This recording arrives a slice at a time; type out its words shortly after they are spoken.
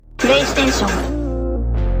ステーション。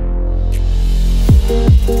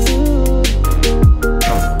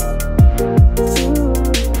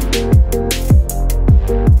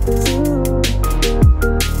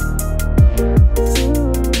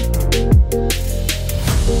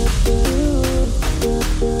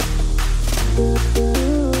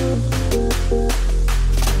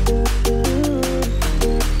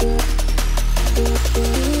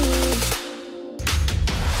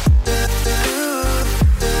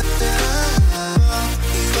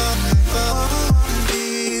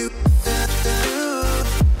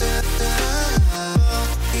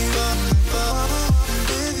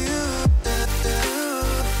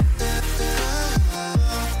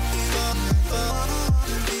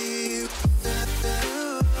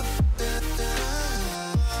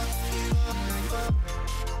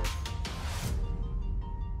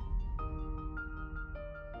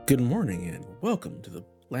Good morning and welcome to the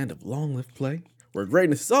land of long live play, where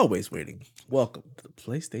greatness is always waiting. Welcome to the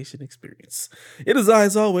PlayStation Experience. It is I,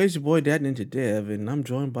 as always, your boy Dad Ninja Dev, and I'm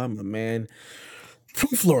joined by my man from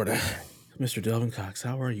Florida, Mr. Delvin Cox.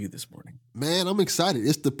 How are you this morning? Man, I'm excited.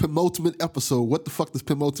 It's the penultimate episode. What the fuck does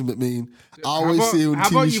penultimate mean? I always see it on TV shows. How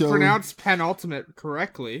about you pronounce penultimate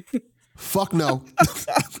correctly? Fuck no.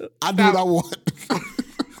 I do what I want.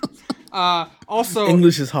 Also,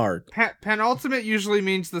 English is hard. Penultimate usually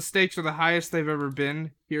means the stakes are the highest they've ever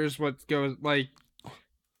been. Here's what goes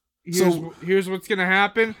here's what's gonna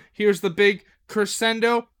happen. Here's the big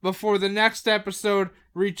crescendo before the next episode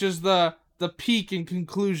reaches the peak and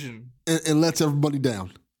conclusion. And lets everybody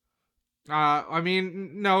down. I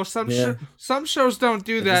mean, no, some shows don't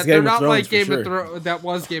do that. They're not like Game of Thrones. That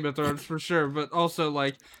was Game of Thrones for sure, but also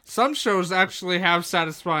like some shows actually have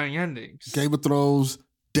satisfying endings. Game of Thrones,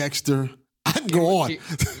 Dexter. I can go on.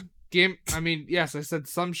 I mean, yes, I said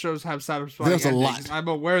some shows have satisfying There's endings. a lot. I'm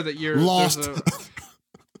aware that you're Lost.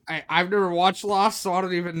 I've never watched Lost, so I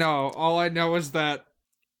don't even know. All I know is that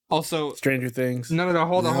also Stranger Things. No,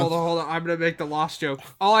 hold on. I'm gonna make the Lost joke.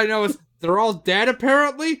 All I know is they're all dead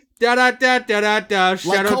apparently. Da da da da da da.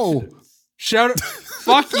 Shout out.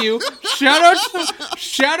 Fuck you. Shout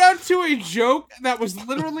out to a joke that was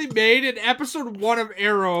literally made in episode 1 of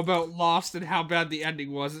Arrow about Lost and how bad the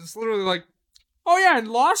ending was. It's literally like, oh yeah, in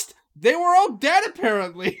Lost, they were all dead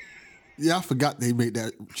apparently. Yeah, I forgot they made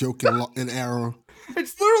that joke in Arrow.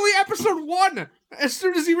 It's literally episode 1. As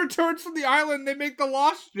soon as he returns from the island, they make the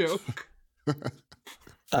Lost joke.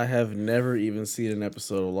 I have never even seen an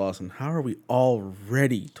episode of Lost, and how are we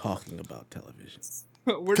already talking about television?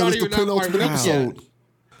 We're not even the penultimate episode.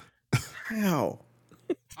 How?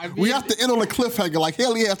 I mean, we have to end on a cliffhanger. Like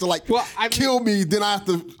Haley has to kill me. Then I have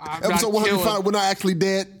to episode 105 when I'm actually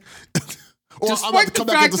dead. Or despite the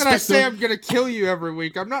fact that I say I'm gonna kill you every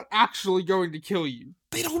week, I'm not actually going to kill you.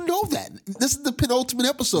 They don't know that. This is the penultimate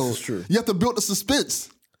episode. This is true. You have to build the suspense.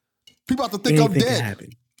 People have to think Anything I'm dead. can happen.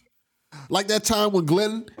 Like that time when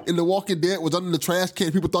Glenn in The Walking Dead was under the trash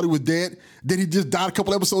can, people thought he was dead. Then he just died a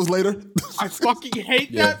couple episodes later. I fucking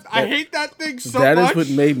hate that. I hate that thing so much. That is what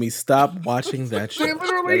made me stop watching that show. They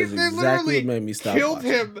literally what made me stop killed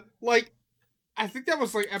watching. him. Like, I think that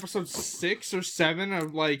was like episode 6 or 7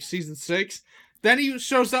 of like season 6. Then he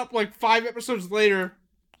shows up like 5 episodes later,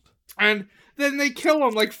 and then they kill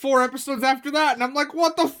him like 4 episodes after that. And I'm like,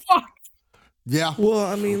 what the fuck? Yeah. Well,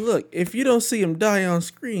 I mean, look, if you don't see him die on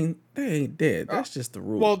screen, they ain't dead. That's just the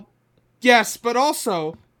rule. Well, yes, but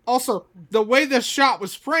also the way the shot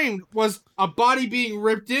was framed was a body being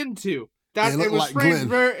ripped into. That it was like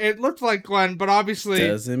framed it looked like Glenn, but obviously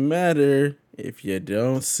doesn't matter if you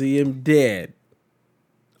don't see him dead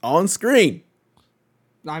on screen.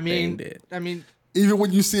 I mean, even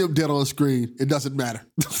when you see him dead on screen, it doesn't matter.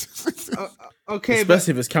 Okay,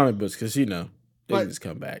 especially if it's comic books, because they just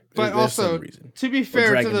come back. But There's also, some reason. to be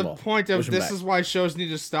fair to the Ball. point of this is why shows need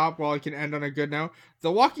to stop while it can end on a good note.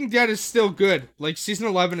 The Walking Dead is still good. Like, season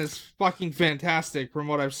 11 is fucking fantastic from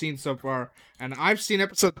what I've seen so far. And I've seen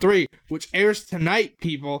episode 3, which airs tonight,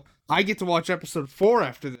 people. I get to watch episode 4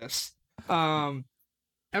 after this.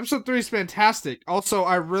 Episode 3 is fantastic. Also,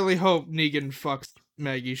 I really hope Negan fucks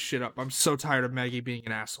Maggie's shit up. I'm so tired of Maggie being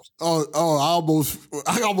an asshole. I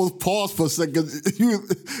almost paused for a second.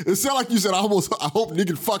 It sounded like you said, I hope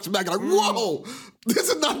Negan fucks Maggie. Like, whoa, this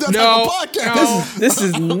is not that type of podcast. No. This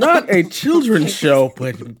is not a children's show,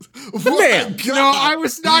 but man, no, I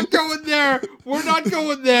was not going there. We're not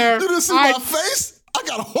going there. You didn't see my face? I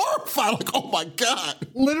got horrified. Like, oh my god!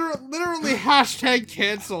 Literally hashtag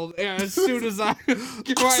canceled. As soon as I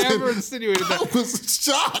ever insinuated that, I was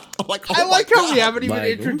shocked. I'm like, I like how we haven't even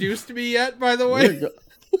introduced me yet. By the way,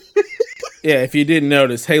 yeah. If you didn't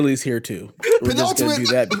notice, Haley's here too. We're just gonna do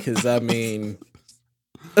that because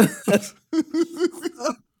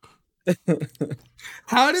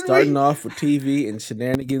How did Starting we? off with TV and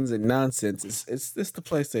shenanigans and nonsense. It's the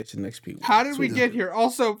PlayStation XP. How did we get here?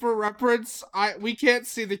 Also, for reference, we can't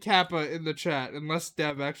see the Kappa in the chat unless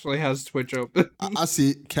Dev actually has Twitch open. I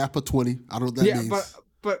see it, Kappa 20. I don't know what that means.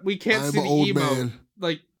 but we can't I'm see an the old emote. man.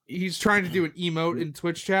 Like he's trying to do an emote in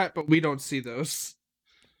Twitch chat, but we don't see those.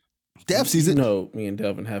 Dev sees it. No, me and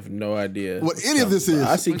Delvin have no idea What any of this is.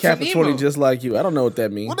 I see It's Kappa an 20 emote. just like you. I don't know what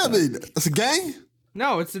that means. What that mean? It's a gang?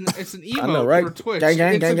 No, it's an emote know, right? for Twitch. Gang,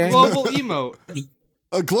 gang, it's gang, a gang. global emote.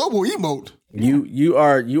 A global emote. You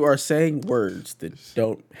are saying words that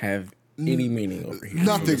don't have any meaning over here.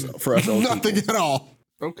 Nothing. For us old Nothing people. at all.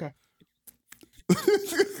 Okay.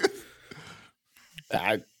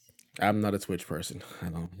 I'm not a Twitch person.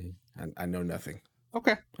 I know nothing.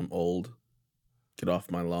 Okay. I'm old. Get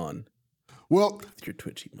off my lawn Well, with your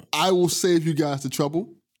Twitch emote. I will save you guys the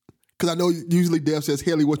trouble. Because I know usually Dev says,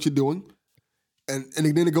 Haley, what you doing? And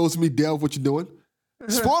then it goes to me, Dev, what you doing?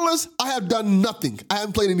 Spoilers, I have done nothing. I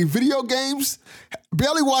haven't played any video games,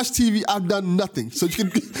 barely watched TV. I've done nothing. So you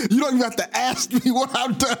don't even have to ask me what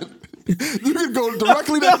I've done. You can go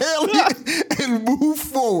directly to Haley and move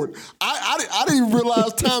forward. I didn't even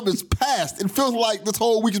realize time has passed. It feels like this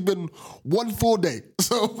whole week has been one full day.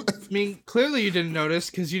 So I mean, clearly you didn't notice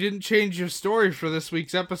because you didn't change your story for this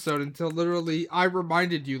week's episode until literally I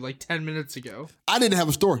reminded you like 10 minutes ago. I didn't have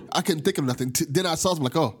a story. I couldn't think of nothing. Then I saw something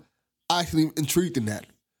like, oh, I actually intrigued in that.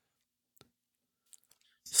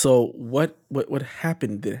 So what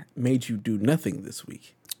happened that made you do nothing this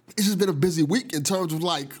week? It's just been a busy week in terms of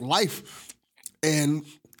like life, and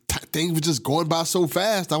things were just going by so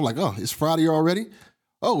fast. I'm like, oh, it's Friday already.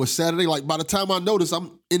 Oh, it's Saturday. Like by the time I notice,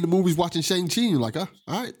 I'm in the movies watching Shang-Chi. And you're like, oh,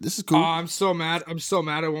 all right, this is cool. Oh, I'm so mad. I'm so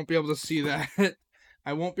mad I won't be able to see that.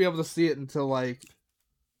 I won't be able to see it until like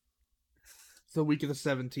the week of the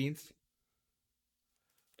 17th.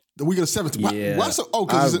 The week of the 17th. Yeah. Why so? Oh,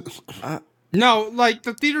 because No, like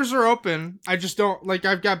the theaters are open. I just don't like.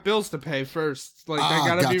 I've got bills to pay first. Like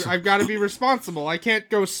gotcha. I've gotta be responsible. I can't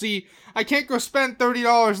go spend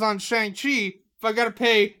 $30 on Shang-Chi if I gotta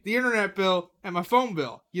pay the internet bill and my phone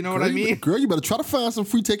bill. You know what I mean? Girl, you better try to find some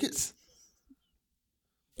free tickets.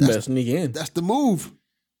 Best sneak in. That's the move.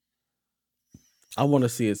 I want to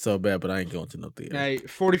see it so bad, but I ain't going to no theater. Hey,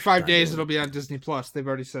 45 days doing it. it'll be on Disney Plus. They've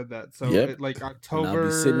already said that. So Yep. like And I'll October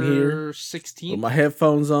be sitting here with 16th. my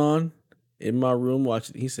headphones on in my room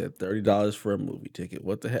watching. He said $30 for a movie ticket.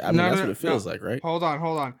 What the heck? I mean, that's what it feels like, right? Hold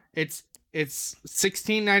on. It's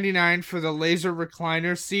 $16.99 for the laser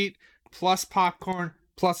recliner seat plus popcorn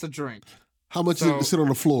plus a drink. How much is it to sit on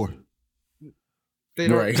the floor? They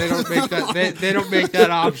don't Right. they don't make that they don't make that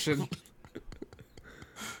option.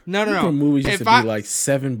 No. For movies used If to I be like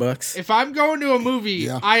 $7. if I'm going to a movie,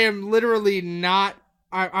 Yeah. I am literally not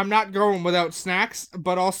I'm not going without snacks,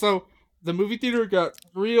 but also the movie theater got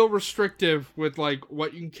real restrictive with like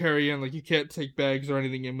what you can carry in. Like you can't take bags or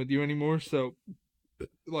anything in with you anymore. So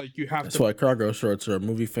like you have That's to. why cargo shorts are a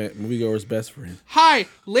moviegoer's best friend. Hi,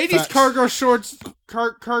 ladies' Facts. cargo shorts.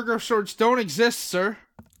 Cargo shorts don't exist, sir.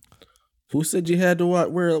 Who said you had to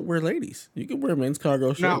wear ladies? You can wear men's cargo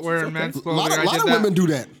shorts. Not wearing It's okay. men's A clothing. lot of, I did that. women do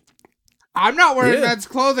that. I'm not wearing Yeah. men's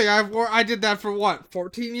clothing. I did that for what?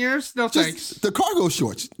 14 years? No Just thanks. the cargo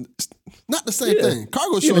shorts. It's not the same Yeah. thing.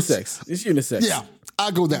 Cargo shorts. Unisex. It's unisex. Yeah,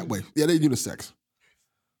 I go that way. Yeah, they're unisex.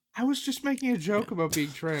 I was just making a joke about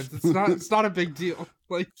being trans. It's not a big deal.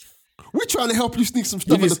 Like We're trying to help you sneak some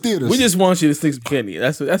stuff in the theaters. We just want you to sneak some candy.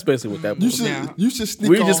 That's basically what that you was. should Yeah. you should sneak.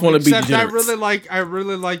 We just off. wanna be except I degenerates.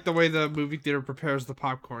 really like the way the movie theater prepares the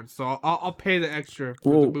popcorn. So I'll pay the extra for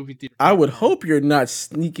Well, the movie theater. I would hope you're not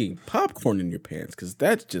sneaking popcorn in your pants because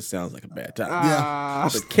that just sounds like a bad time.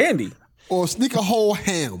 But candy. or sneak a whole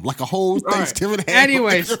ham, like a whole right. Thanksgiving ham.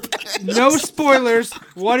 Anyways, no spoilers.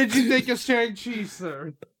 What did you think of Shang-Chi,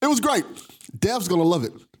 sir? It was great. Dev's gonna love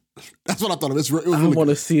it. That's what I thought of. It was I really want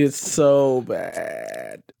to see it so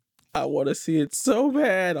bad. I want to see it so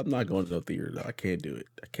bad. I'm not going to the theater though. I can't do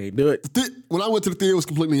it. When I went to the theater, it was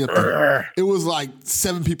completely empty. It was like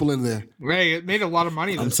 7 people in there. Hey, it made a lot of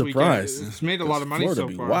money I'm this surprised. weekend. It's made a lot of money Florida so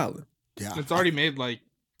be far. wildin'. Yeah, It's already made like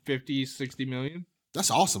 50, 60 million.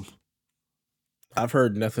 that's awesome. I've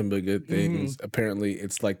heard nothing but good Mm-hmm. things. Apparently,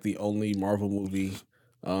 it's like the only Marvel movie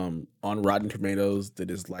on Rotten Tomatoes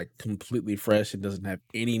that is like completely fresh and doesn't have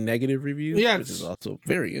any negative reviews. Yeah, which is also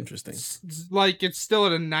very interesting. It's still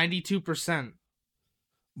at a 92%.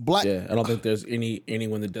 Black. Yeah, I don't think there's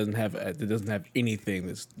anyone that doesn't have anything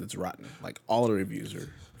that's rotten. Like all the reviews are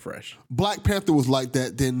fresh. Black Panther was like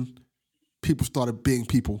that. Then people started being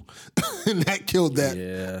people, and that killed that.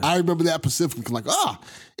 Yeah. I remember that specifically. Like,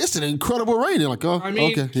 it's an incredible rating. Like, I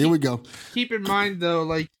mean, okay, here we go. Keep in mind though,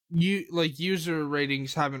 like user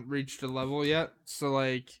ratings haven't reached a level yet, so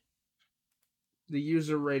like the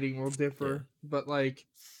user rating will differ, but like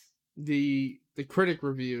the critic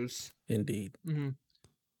reviews. Indeed. Mm-hmm.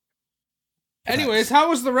 Anyways, how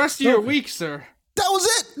was the rest of your week, sir? That was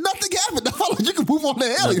it. Nothing happened. You can move on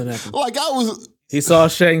to Ellie. Like He saw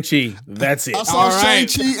Shang-Chi. That's it. I saw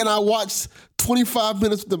Shang-Chi and I watched 25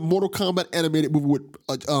 minutes of the Mortal Kombat animated movie with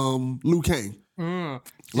Liu Kang. A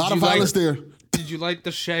lot of violence there. Did you like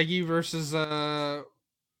the Shaggy versus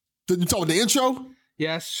Did you talk about the intro?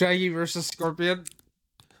 Yes, Shaggy versus Scorpion.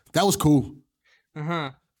 That was cool.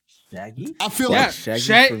 Shaggy? I feel like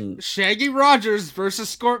Shaggy Rogers versus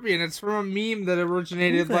Scorpion. It's from a meme that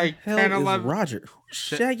originated like 10, 11. Roger?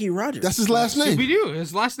 Shaggy Rogers. That's his last name. Scooby-Doo.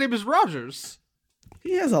 His last name is Rogers.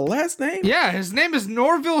 He has a last name? Yeah, his name is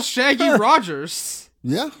Norville Shaggy Rogers.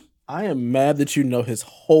 Yeah. I am mad that you know his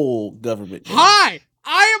whole government name. Hi,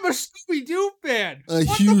 I am a Scooby-Doo fan. A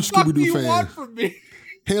huge Scooby-Doo fan. Want from me?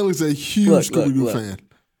 Haley's a huge Scooby-Doo fan.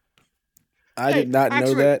 I did not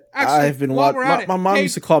know that. I've been watching. My mom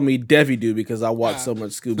used to call me Devi Doo because I watched so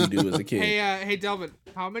much Scooby Doo as a kid. Hey, Delvin,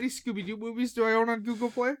 how many Scooby Doo movies do I own on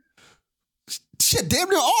Google Play? Shit, damn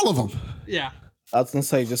near all of them. Yeah. I was gonna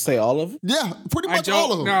say, just say all of them. Yeah, pretty much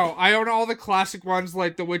all of them. No, I own all the classic ones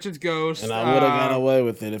like The Witch's Ghost. And I would have got away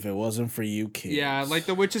with it if it wasn't for you kids. Yeah, like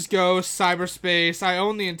The Witch's Ghost, Cyberspace. I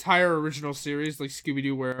own the entire original series, like Scooby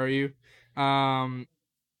Doo, Where Are You?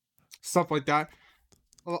 Stuff like that.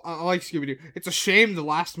 I like Scooby-Doo. It's a shame the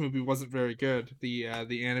last movie wasn't very good. The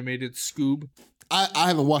animated Scoob. I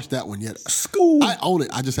haven't watched that one yet. Scoob. I own it.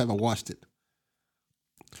 I just haven't watched it.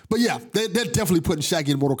 But yeah, they're definitely putting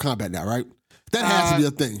Shaggy in Mortal Kombat now, right? That has to be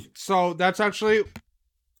a thing. So that's actually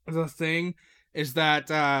the thing, is that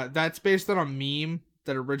that's based on a meme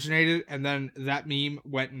that originated, and then that meme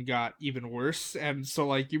went and got even worse. And so,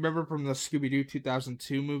 like, you remember from the Scooby-Doo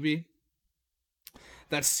 2002 movie?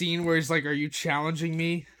 That scene where he's like, "Are you challenging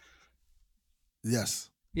me?" Yes.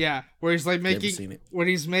 Yeah, where he's like making seen it. when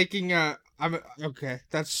he's making okay,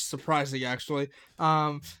 that's surprising actually.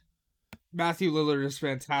 Matthew Lillard is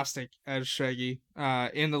fantastic as Shaggy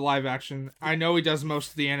in the live action. I know he does most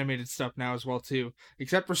of the animated stuff now as well too,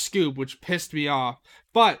 except for Scoob, which pissed me off.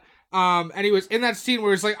 But anyways, in that scene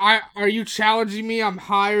where it's like, "Are you challenging me? I'm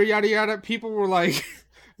high," or yada yada, people were like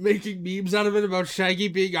making memes out of it about Shaggy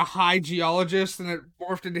being a high geologist, and it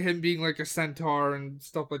morphed into him being like a centaur and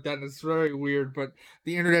stuff like that, and it's very weird, but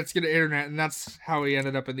the internet's gonna internet, and that's how he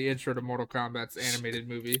ended up in the intro to Mortal Kombat's animated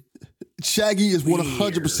movie. Shaggy is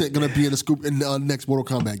 100% going to be in the next Mortal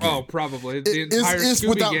Kombat game. Oh, probably. The entire it's Scooby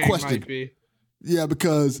without gang question. might be. Yeah,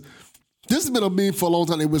 because this has been a meme for a long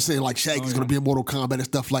time. They were saying like Shaggy's going to be in Mortal Kombat and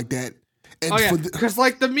stuff like that. And because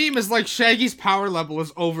like the meme is like Shaggy's power level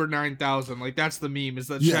is over 9,000. Like that's the meme, is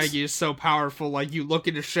that Shaggy is so powerful. Like you look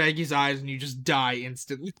into Shaggy's eyes and you just die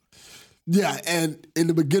instantly. Yeah, and in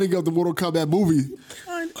the beginning of the Mortal Kombat movie,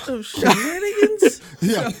 What kind of shenanigans?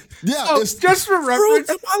 yeah. So, It's just for reference,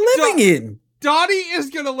 am I living in? Donnie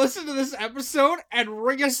is gonna listen to this episode and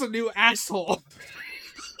ring us a new asshole.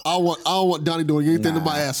 I don't want Donnie doing anything to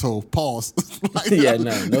my asshole. Pause. Like, Yeah,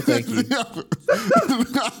 no, thank you.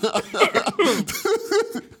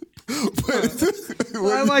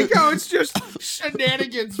 I like how it's just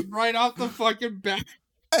shenanigans right off the fucking bat.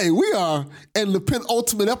 Hey, we are in the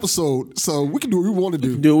penultimate episode, so we can do what we want to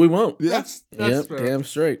do. Do what we want. Yeah. That's Yep, fair. damn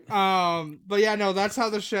straight. But yeah, no, that's how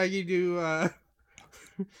the Shaggy do.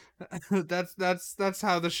 That's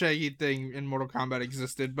how the Shaggy thing in Mortal Kombat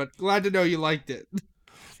existed. But glad to know you liked it.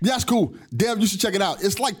 Yeah, it's cool. Damn, you should check it out.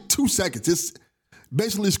 It's like 2 seconds. It's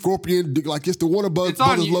basically Scorpion, like it's the Warner Brothers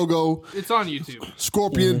logo. It's on YouTube.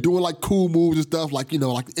 Scorpion doing like cool moves and stuff, like, you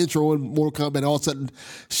know, like the intro in Mortal Kombat. And all of a sudden,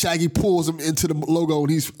 Shaggy pulls him into the logo and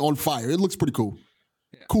he's on fire. It looks pretty cool.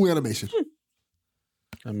 Yeah. Cool animation.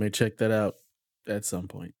 I may check that out at some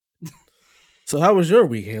point. So how was your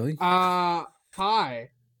week, Haley? Hi.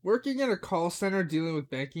 Working in a call center dealing with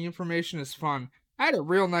banking information is fun. I had a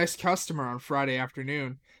real nice customer on Friday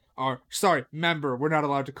afternoon. Or, sorry, member. We're not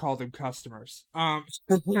allowed to call them customers.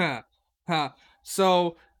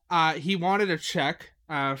 So, he wanted a check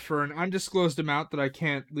for an undisclosed amount that I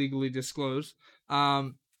can't legally disclose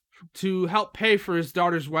to help pay for his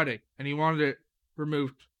daughter's wedding. And he wanted it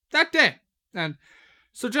removed that day. And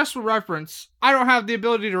so just for reference, I don't have the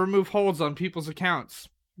ability to remove holds on people's accounts,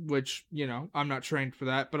 which, you know, I'm not trained for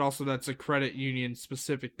that, but also that's a credit union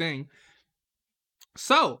specific thing.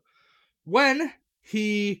 So, when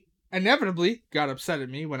he inevitably got upset at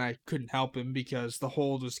me when I couldn't help him because the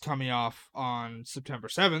hold was coming off on September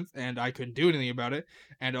 7th and I couldn't do anything about it.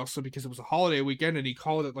 And also because it was a holiday weekend and he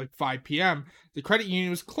called at like 5 p.m., the credit union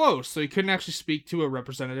was closed, so he couldn't actually speak to a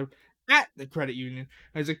representative at the credit union.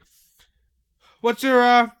 And he's like, what's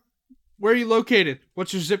your, where are you located?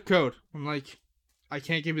 What's your zip code? I'm like, I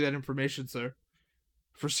can't give you that information, sir.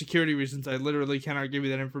 For security reasons, I literally cannot give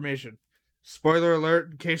you that information. Spoiler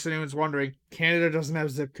alert, in case anyone's wondering, Canada doesn't have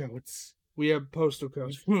zip codes. We have postal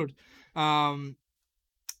codes. But I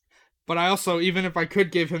also, even if I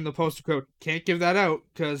could give him the postal code, can't give that out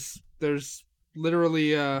because there's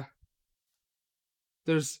literally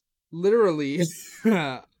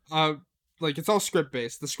like it's all script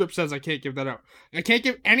based. The script says I can't give that out. I can't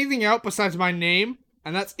give anything out besides my name,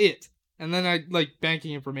 and that's it. And then I like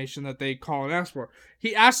banking information that they call and ask for.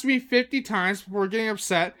 He asked me 50 times before getting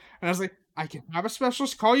upset, and I was like, I can have a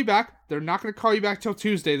specialist call you back. They're not going to call you back till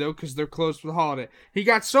Tuesday, though, because they're closed for the holiday. He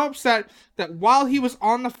got so upset that while he was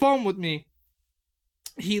on the phone with me,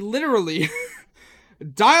 he literally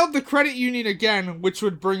dialed the credit union again, which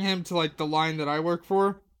would bring him to, like, the line that I work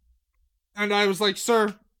for. And I was like,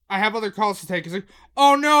 sir, I have other calls to take. He's like,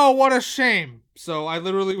 oh, no, what a shame. So I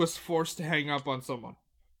literally was forced to hang up on someone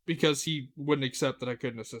because he wouldn't accept that I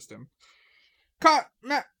couldn't assist him.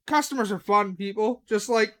 Customers are fun people, just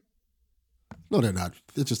like... No, they're not.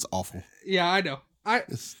 It's just awful. Yeah, I know.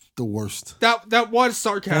 It's the worst. That was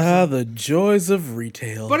sarcasm. The joys of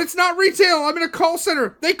retail. But it's not retail. I'm in a call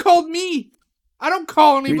center. They called me. I don't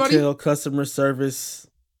call anybody. Retail customer service.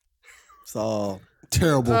 It's all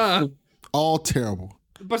terrible. All terrible.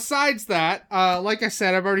 Besides that, like I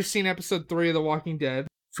said, I've already seen episode 3 of The Walking Dead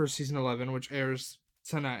for season 11, which airs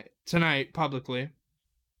tonight publicly.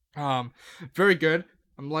 Very good.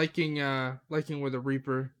 I'm liking where the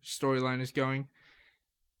Reaper storyline is going.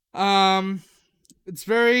 It's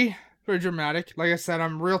very, very dramatic. Like I said,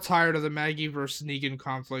 I'm real tired of the Maggie versus Negan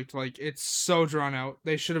conflict. Like, it's so drawn out.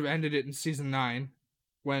 They should have ended it in season 9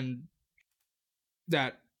 when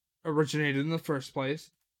that originated in the first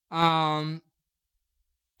place. And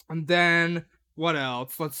then what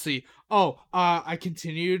else? Let's see. I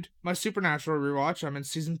continued my Supernatural rewatch. I'm in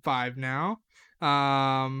season 5 now.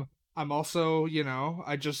 I'm also,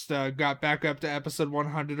 I just got back up to episode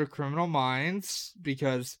 100 of Criminal Minds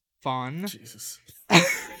because fun. Jesus.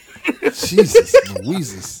 Jesus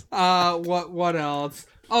Louises. What else?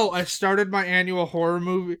 I started my annual horror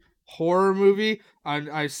movie.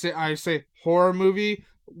 I say horror movie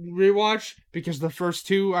rewatch because the first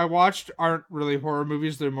 2 I watched aren't really horror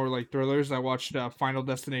movies. They're more like thrillers. I watched Final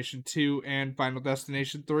Destination 2 and Final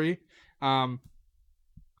Destination 3.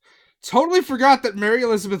 Totally forgot that Mary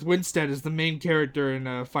Elizabeth Winstead is the main character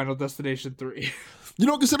in Final Destination 3. You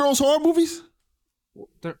don't consider those horror movies?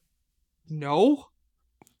 No.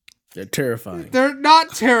 They're terrifying. They're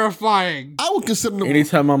not terrifying. I would consider them.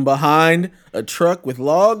 Anytime I'm behind a truck with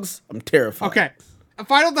logs, I'm terrified. Okay.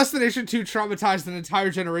 Final Destination 2 traumatized an entire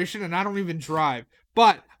generation, and I don't even drive.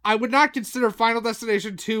 But I would not consider Final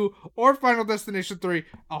Destination 2 or Final Destination 3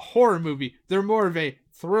 a horror movie. They're more of a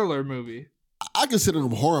thriller movie. I consider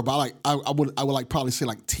them horror, but I would like probably say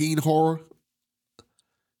like teen horror.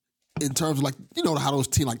 In terms of like, how those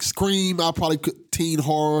teen, like Scream, I'll probably teen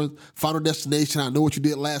horror, Final Destination, I Know What You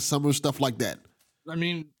Did Last Summer, stuff like that. I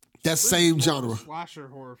mean, that same genre. Slasher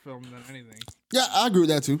horror film than anything. Yeah, I agree with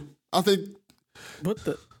that too. I think.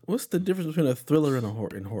 What's the difference between a thriller and a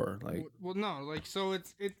horror? Like, well, no, like so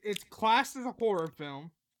it's classed as a horror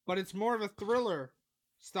film, but it's more of a thriller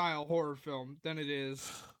style horror film than it is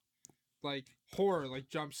like horror, like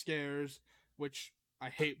jump scares, which I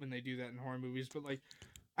hate when they do that in horror movies, but like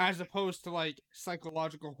as opposed to like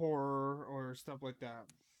psychological horror or stuff like that.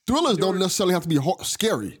 Thrillers don't necessarily have to be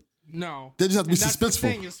scary. No, they just have to be suspenseful. That's the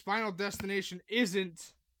thing is, Final Destination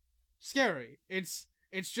isn't scary. It's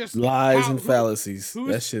just lies and fallacies.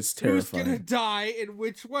 That shit's terrifying. Who's gonna die in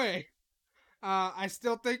which way? I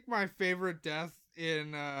still think my favorite death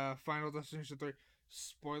in Final Destination 3.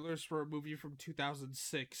 Spoilers for a movie from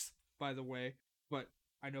 2006, by the way. But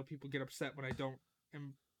I know people get upset when I don't.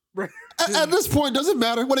 At this point, does it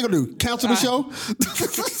matter? What are they gonna do? Cancel the show?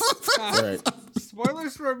 Right.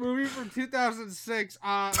 Spoilers for a movie from 2006.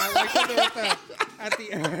 I like it at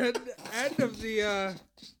the end of the.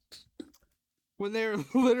 When they're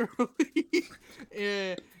literally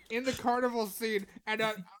in the carnival scene, and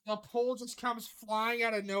a pole just comes flying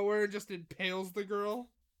out of nowhere and just impales the girl.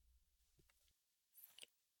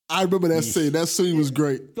 I remember that scene. That scene was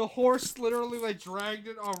great. The horse literally like dragged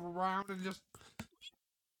it around and just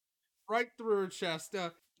right through her chest.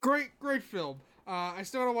 Great film. I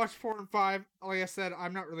still want to watch 4 and 5. Like I said,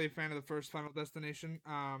 I'm not really a fan of the first Final Destination.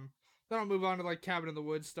 Then I'll move on to like Cabin in the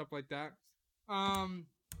Woods, stuff like that.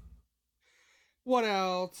 What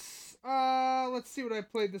else? Let's see what I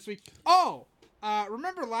played this week. Oh,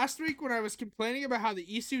 remember last week when I was complaining about how the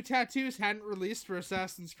Isu tattoos hadn't released for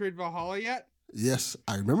Assassin's Creed Valhalla yet? Yes,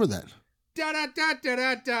 I remember that.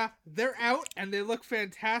 They're out and they look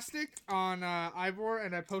fantastic on Ivor,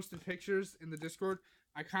 and I posted pictures in the Discord.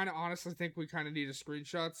 I kind of honestly think we kind of need a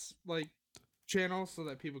screenshots like channel so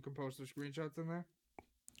that people can post their screenshots in there.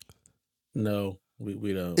 No,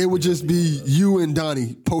 we don't. It would just be you and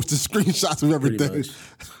Donnie posting screenshots of everything.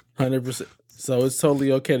 100%. So it's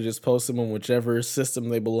totally okay to just post them on whichever system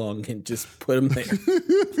they belong and just put them there.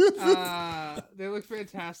 They look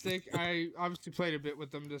fantastic. I obviously played a bit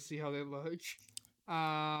with them to see how they look.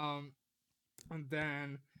 And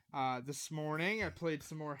then this morning I played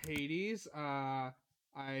some more Hades. I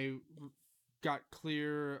got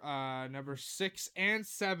clear number 6 and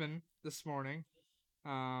 7 this morning.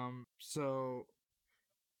 So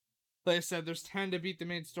like I said, there's 10 to beat the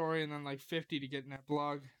main story and then like 50 to get an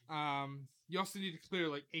epilogue. You also need to clear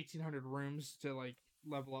like 1,800 rooms to like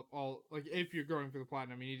level up all, like if you're going for the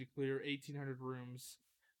platinum, you need to clear 1,800 rooms.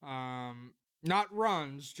 Not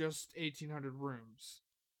runs, just 1,800 rooms.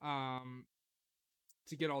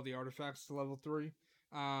 To get all the artifacts to level 3.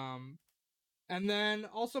 And then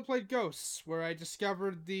also played Ghosts, where I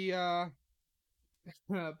discovered the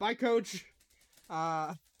bye coach.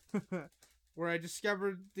 Where I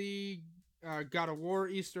discovered the God of War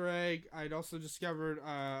Easter egg. I'd also discovered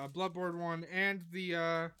a Bloodborne one and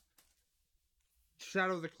the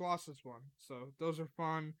Shadow of the Colossus one. So those are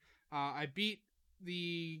fun. I beat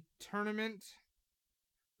the tournament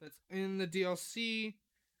that's in the DLC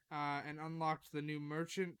and unlocked the new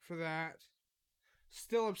merchant for that.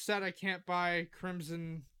 Still upset I can't buy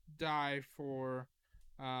Crimson Dye for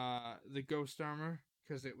the Ghost Armor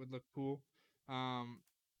because it would look cool.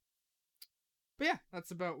 But yeah, that's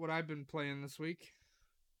about what I've been playing this week.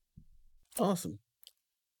 Awesome.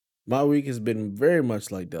 My week has been very much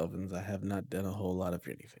like Delvin's. I have not done a whole lot of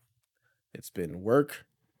anything. It's been work,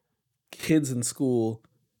 kids in school,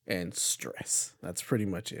 and stress. That's pretty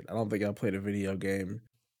much it. I don't think I played a video game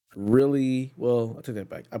really. Well, I take that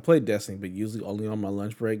back. I played Destiny, but usually only on my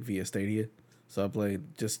lunch break via Stadia. So I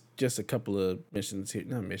played just a couple of missions here.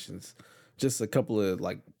 Not missions. Just a couple of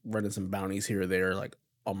like running some bounties here or there, like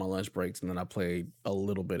on my lunch breaks, and then I played a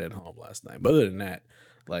little bit at home last night. But other than that,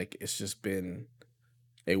 like it's just been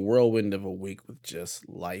a whirlwind of a week with just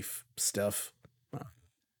life stuff.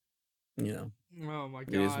 You know, Oh my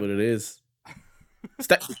god, it is what it is.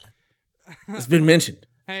 It's been mentioned.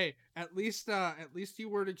 Hey, at least you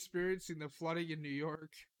weren't experiencing the flooding in New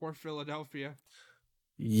York or Philadelphia.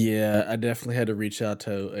 Yeah, I definitely had to reach out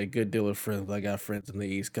to a good deal of friends. I got friends in the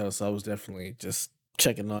East Coast, so I was definitely just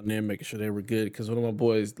checking on them, making sure they were good. Because one of my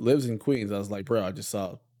boys lives in Queens. I was like, bro, I just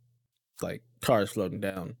saw like cars floating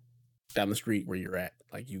down the street where you're at.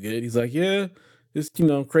 Like, you good? He's like, yeah, it's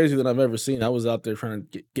crazier than I've ever seen. I was out there trying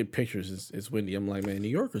to get pictures. It's windy. I'm like, man, New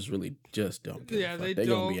Yorkers really just don't give a fuck. They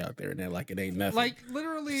gonna be out there and they're like, it ain't nothing. Like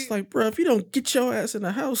literally, it's like, bro, if you don't get your ass in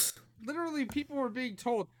the house. Literally, people were being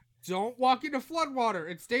told, don't walk into floodwater.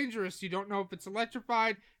 It's dangerous. You don't know if it's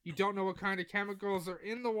electrified. You don't know what kind of chemicals are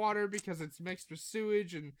in the water because it's mixed with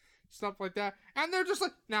sewage and stuff like that. And they're just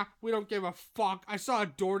like, nah, we don't give a fuck. I saw a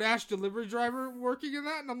DoorDash delivery driver working in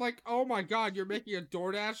that, and I'm like, oh my god, you're making a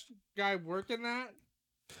DoorDash guy work in that?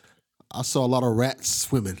 I saw a lot of rats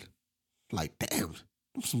swimming. Like, damn,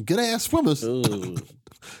 some good ass swimmers. Ooh.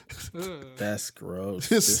 That's gross.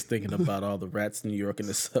 Just thinking about all the rats in New York in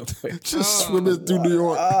the subway. Just swimming through New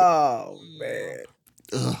York. Oh, man.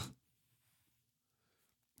 Ugh.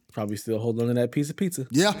 Probably still holding on to that piece of pizza.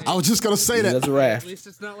 Yeah, I was just going to say Use that. it as a raft. At least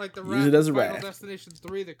it's not like the Use it as a Final raft. Destination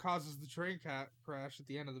 3 that causes the train crash at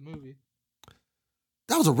the end of the movie.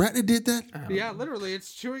 That was a rat that did that? Yeah, literally,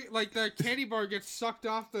 it's chewing, like the candy bar gets sucked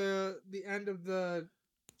off the end of the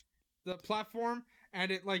platform,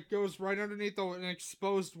 and it like goes right underneath an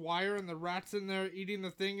exposed wire, and the rat's in there eating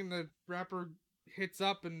the thing, and the wrapper hits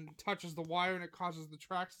up and touches the wire, and it causes the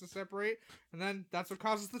tracks to separate, and then that's what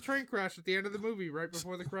causes the train crash at the end of the movie, right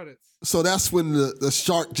before the credits. So that's when the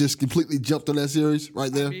shark just completely jumped on that series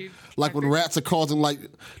right there? Like when rats are causing like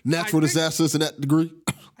natural disasters to that degree?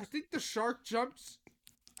 I think the shark jumped.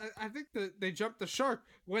 I think that they jumped the shark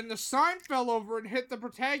when the sign fell over and hit the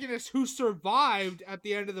protagonist who survived at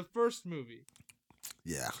the end of the first movie.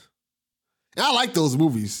 Yeah. And I like those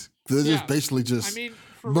movies. They're just basically just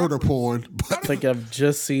murder porn. I think I've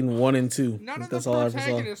just seen 1 and 2. None of That's the all I ever saw.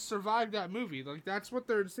 protagonists survived that movie. Like, that's what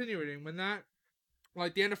they're insinuating. When that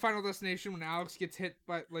Like the end of Final Destination, when Alex gets hit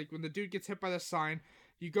by, like when the dude gets hit by the sign,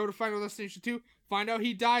 you go to Final Destination 2, find out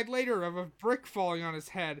he died later of a brick falling on his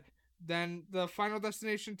head. Then the Final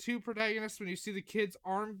Destination 2 protagonist, when you see the kid's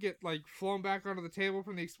arm get like flown back onto the table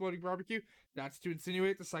from the exploding barbecue, that's to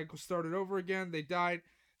insinuate the cycle started over again. They died.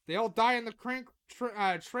 They all die in the train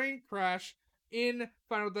crash in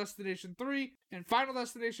Final Destination 3. And Final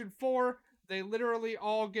Destination 4, they literally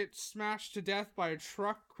all get smashed to death by a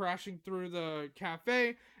truck crashing through the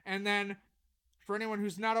cafe. And then, for anyone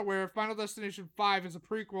who's not aware, Final Destination 5 is a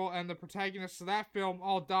prequel, and the protagonists of that film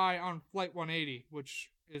all die on Flight 180,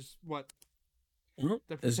 which is what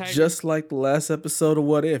it's just like the last episode of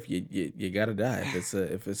What If. You gotta die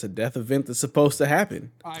if it's a death event that's supposed to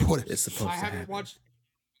happen. It's supposed to happen. I haven't watched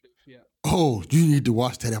it yet. Oh, you need to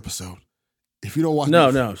watch that episode. If you don't watch,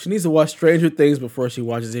 no, she needs to watch Stranger Things before she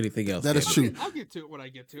watches anything else. That is true. I'll get to it when I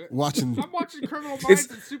get to it. I'm watching Criminal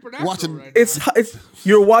Minds and Supernatural right now. It's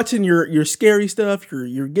you're watching your scary stuff.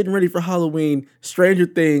 You're getting ready for Halloween. Stranger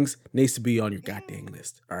Things needs to be on your goddamn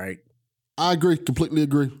list. All right. I agree. Completely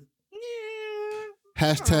agree.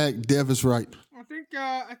 Yeah. # Dev is right.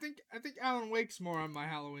 I think Alan Wake's more on my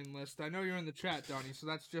Halloween list. I know you're in the chat, Donnie, so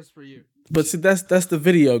that's just for you. But see, that's the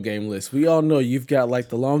video game list. We all know you've got like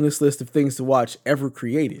the longest list of things to watch ever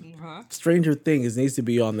created. Uh-huh. Stranger Things needs to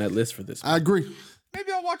be on that list for this one. I agree.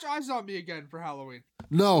 Maybe I'll watch iZombie again for Halloween.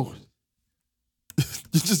 No. You're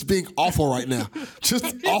just being awful right now.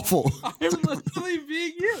 Just awful. I'm literally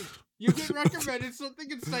being you. You get recommended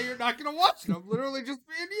something and say you're not going to watch it. I'm literally just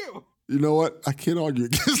being you. You know what? I can't argue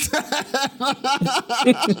against that.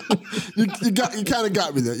 you kind of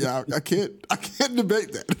got me there. Yeah, I can't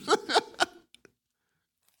debate that.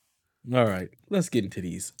 All right, let's get into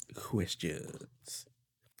these questions.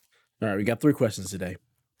 All right, we got 3 questions today.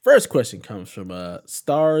 First question comes from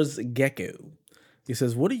Stars Gecko. He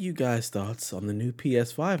says, "What are you guys' thoughts on the new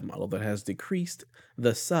PS5 model that has decreased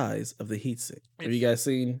the size of the heatsink?" Have you guys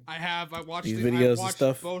seen? I have. I watched these videos and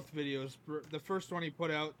stuff? Both videos. The first one he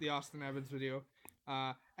put out, the Austin Evans video,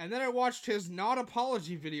 and then I watched his not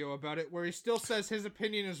apology video about it, where he still says his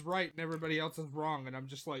opinion is right and everybody else is wrong, and I'm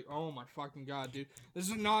just like, oh my fucking god, dude, this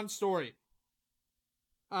is a non-story.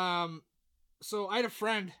 So I had a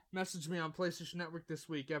friend message me on PlayStation Network this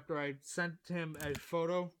week after I sent him a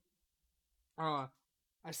photo.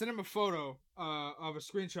 I sent him a photo of a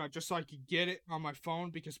screenshot just so I could get it on my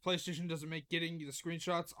phone, because PlayStation doesn't make getting the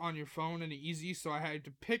screenshots on your phone any easy, so I had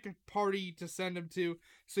to pick a party to send him to.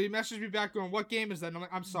 So he messaged me back going, "What game is that?" And I'm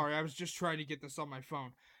like, "I'm sorry, I was just trying to get this on my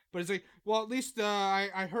phone." But he's like, "Well, at least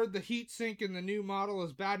I heard the heatsink in the new model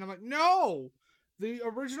is bad." And I'm like, "No! The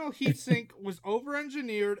original heatsink was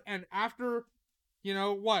over-engineered, and after, you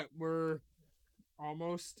know what, we're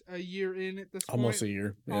almost a year in at this point. Almost a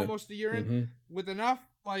year. Yeah. Almost a year in. With enough,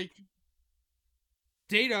 like,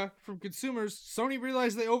 data from consumers, Sony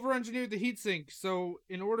realized they over-engineered the heatsink. So,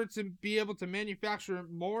 in order to be able to manufacture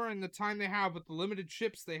more in the time they have with the limited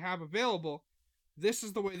chips they have available, this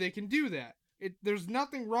is the way they can do that. There's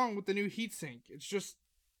nothing wrong with the new heatsink. It's just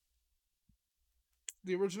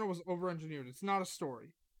the original was over-engineered. It's not a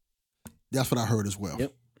story. That's what I heard as well.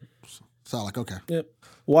 Yep. So like, okay. Yep.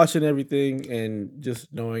 Watching everything and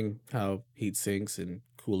just knowing how heat sinks and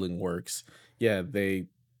cooling works. Yeah, they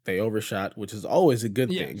overshot, which is always a good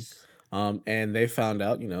thing. And they found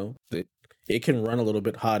out, that it can run a little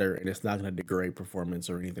bit hotter and it's not going to degrade performance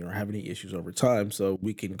or anything or have any issues over time. So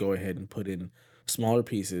we can go ahead and put in smaller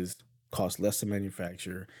pieces, cost less to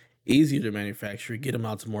manufacture, easier to manufacture, get them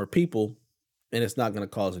out to more people, and it's not going to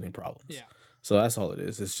cause any problems. Yeah. So that's all it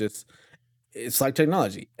is. It's like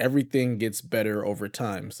technology. Everything gets better over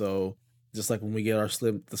time. So just like when we get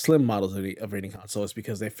the slim models of any console, it's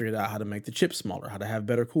because they figured out how to make the chips smaller, how to have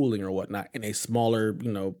better cooling or whatnot in a smaller,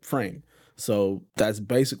 frame. So that's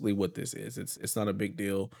basically what this is. It's not a big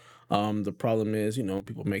deal. The problem is,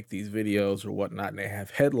 people make these videos or whatnot, and they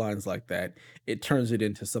have headlines like that. It turns it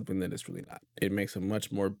into something that it's really not. It makes a much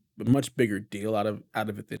bigger deal out of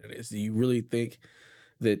it than it is. Do you really think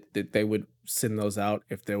that they would send those out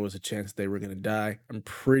if there was a chance they were going to die? I'm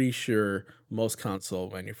pretty sure most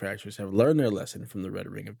console manufacturers have learned their lesson from the Red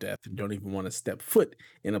Ring of Death and don't even want to step foot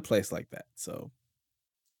in a place like that. So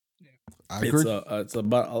I agree. It's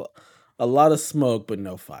about a lot of smoke, but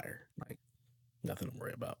no fire. Like, nothing to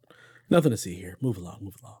worry about. Nothing to see here. Move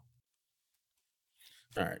along.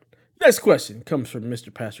 All right. Next question comes from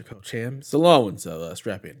Mr. Pastor Coach Ham. It's a long one, so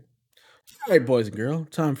strap in. All right, boys and girls,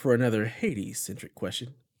 time for another Hades-centric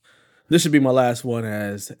question. This should be my last one,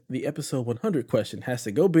 as the episode 100 question has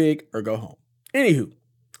to go big or go home. Anywho,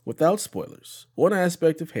 without spoilers, one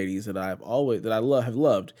aspect of Hades that have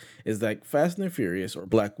loved is that Fast and the Furious or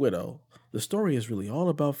Black Widow the story is really all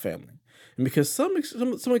about family. And because some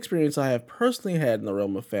experience I have personally had in the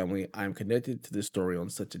realm of family, I'm connected to this story on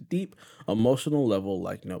such a deep emotional level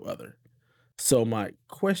like no other. So my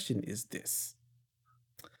question is this: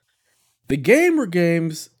 the game or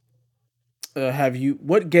games have you?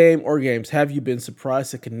 What game or games have you been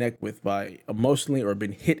surprised to connect with by emotionally or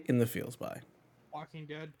been hit in the feels by? Walking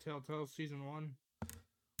Dead, Telltale Season 1.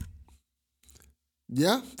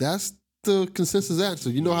 Yeah, that's the consensus answer.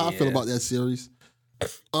 You know how I feel Yeah. about that series.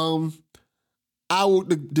 Um, I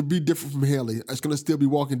would to be different from Haley. It's gonna still be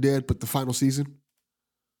Walking Dead, but the final season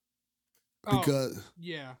Oh, because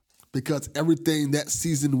yeah. because everything that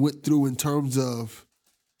season went through in terms of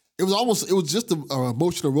it was just an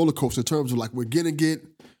emotional roller coaster in terms of like we're getting it,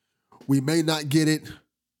 we may not get it.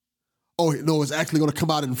 Oh no, it's actually gonna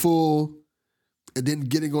come out in full, and then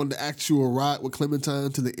getting on the actual ride with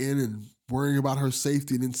Clementine to the end and worrying about her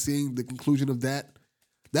safety, and then seeing the conclusion of that.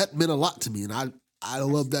 That meant a lot to me, and I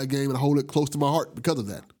love that game and I hold it close to my heart because of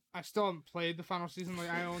that. I still haven't played the final season.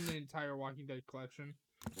 Like, I own the entire Walking Dead collection.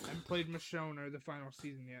 I haven't played Michonne or the final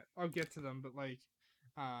season yet. I'll get to them, but like,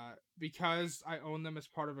 because I own them as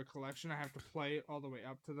part of a collection, I have to play it all the way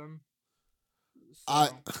up to them. So, I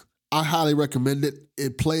I highly recommend it.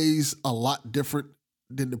 It plays a lot different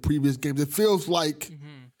than the previous games. It feels like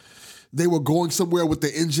they were going somewhere with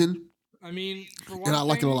the engine, I mean, and I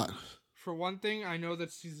like it a lot. For one thing, I know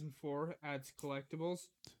that season 4 adds collectibles,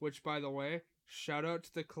 which, by the way, shout out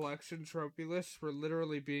to the collection trophy list for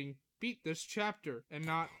literally being beat this chapter and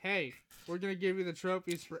not, hey, we're going to give you the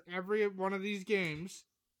trophies for every one of these games,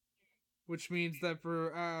 which means that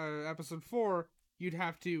for episode 4, you'd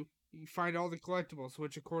have to find all the collectibles,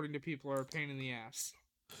 which, according to people, are a pain in the ass.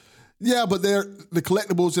 Yeah, but the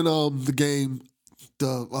collectibles in the game,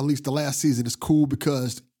 at least the last season, is cool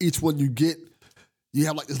because each one you get, you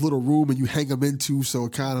have like this little room and you hang them into, so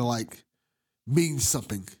it kind of like means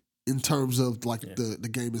something in terms of like the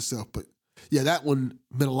game itself. But yeah, that one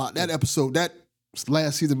meant a lot. That episode, that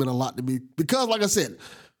last season meant a lot to me because, like I said,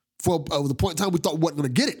 for the point in time we thought we wasn't gonna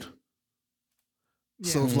get it.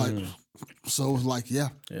 Yeah. So it's like, yeah.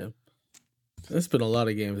 Yeah. There's been a lot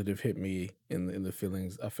of games that have hit me in the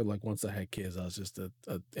feelings. I feel like once I had kids, I was just a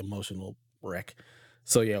emotional wreck.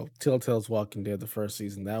 So yeah, Telltale's Walking Dead, the first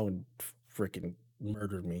season, that one freaking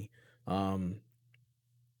murdered me.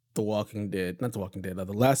 The Walking Dead, not The Walking Dead, The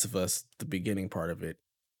Last of Us, the beginning part of it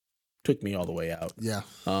took me all the way out. Yeah.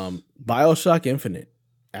 BioShock Infinite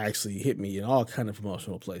actually hit me in all kind of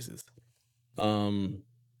emotional places.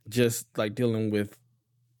 Just like dealing with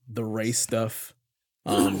the race stuff.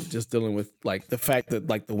 Just dealing with like the fact that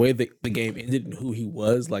like the way that the game ended and who he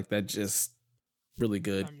was, like that just really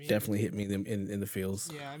good. I mean, Definitely hit me in the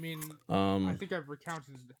feels. Yeah, I mean, I Um, think I've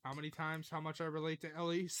recounted how many times how much I relate to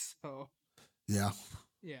Ellie, so Yeah.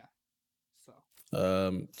 yeah.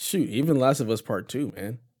 So shoot, even Last of Us Part 2,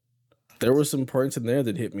 man. There were some points in there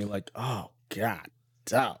that hit me like, oh god,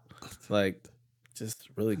 like just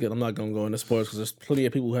really good. I'm not gonna go into spoilers because there's plenty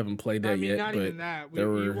of people who haven't played that I mean, yet. not but even that.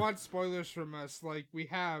 You want spoilers from us? Like, we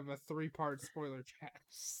have a 3-part spoiler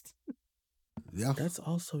cast. Yeah. That's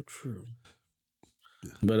also true.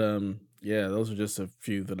 But yeah, those are just a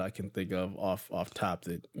few that I can think of off top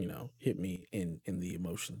that hit me in the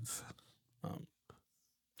emotions.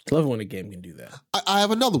 I love it when a game can do that. I have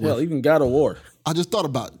another one. Hell, even God of War. I just thought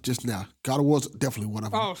about it just now. God of War's definitely one of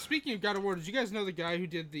them. Oh, speaking of God of War, did you guys know the guy who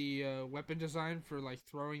did the weapon design for like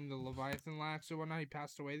throwing the Leviathan lax or whatnot? He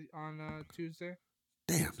passed away on Tuesday.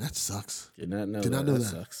 Damn, that sucks. Did not know that. That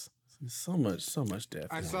sucks. So much death.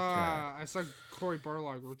 I saw Corey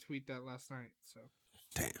Barlog retweet that last night. So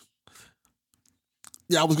damn.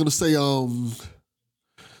 Yeah, I was gonna say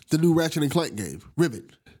the new Ratchet and Clank game, Rivet.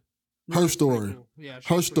 Her story. cool. Yeah,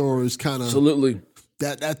 Her story is kind of absolutely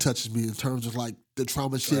that touches me in terms of like the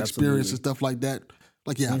trauma she Absolutely. experienced and stuff like that.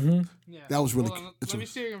 Like, yeah, Yeah. that was really. Hold on, let me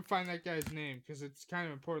see if I can find that guy's name because it's kind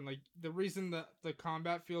of important. Like the reason that the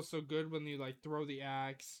combat feels so good when you like throw the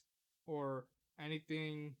axe or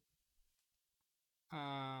anything,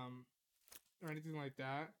 or anything like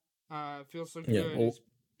that, feels so Yeah, good. well- Is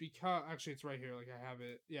because actually it's right here. Like I have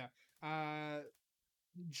it. Yeah.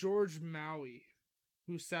 George Maui,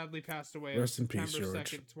 who sadly passed away on Rest in peace, September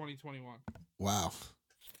George. 2nd, 2021. Wow.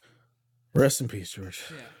 Rest in peace, George.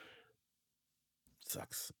 Yeah.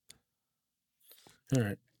 Sucks. All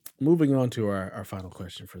right. Moving on to our final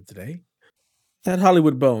question for today. At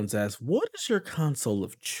Hollywood Bones asks, what is your console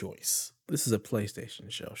of choice? This is a PlayStation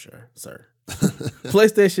show, sir.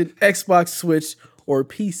 PlayStation, Xbox, Switch, or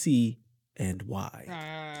PC, and why?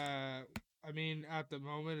 I mean, at the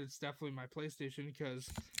moment, it's definitely my PlayStation because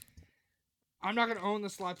I'm not gonna own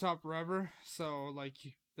this laptop forever. So, like,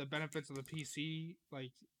 the benefits of the PC,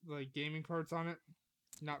 like gaming parts on it,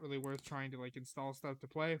 not really worth trying to like install stuff to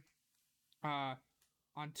play. On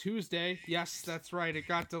Tuesday, yes, that's right, it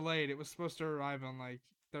got delayed. It was supposed to arrive on like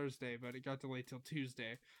Thursday, but it got delayed till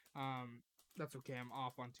Tuesday. That's okay. I'm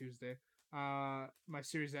off on Tuesday. My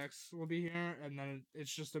Series X will be here, and then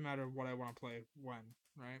it's just a matter of what I want to play when,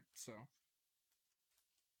 right? So.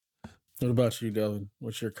 What about you, Delvin?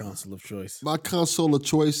 What's your console of choice? My console of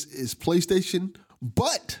choice is PlayStation,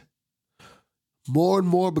 but more and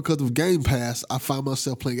more because of Game Pass, I find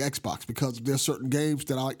myself playing Xbox because there's certain games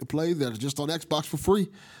that I like to play that are just on Xbox for free.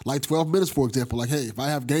 Like 12 minutes, for example. Like, hey, if I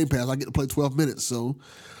have Game Pass, I get to play 12 minutes. So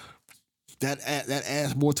that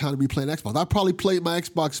adds more time to be playing Xbox. I probably played my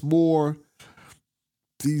Xbox more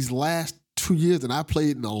these last 2 years than I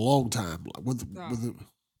played in a long time. Like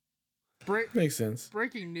Makes sense.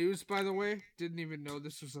 Breaking news, by the way. Didn't even know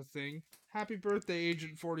this was a thing. Happy birthday,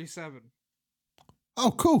 Agent 47.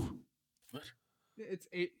 Oh, cool. What? It's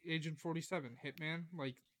Agent 47, Hitman.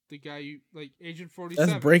 Like, the guy you... Like, Agent 47.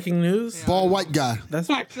 That's breaking news? Yeah. Bald white guy. That's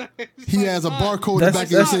He has a barcode in the back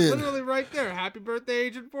of his head. Literally right there. Happy birthday,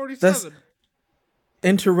 Agent 47.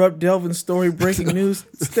 interrupt Delvin's story. Breaking news.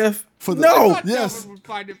 Steph. No. Yes. Delvin would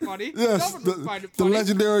find it funny. Yes. The The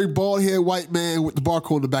legendary bald-haired white man with the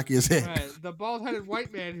barcode in the back of his head. Right. The bald-headed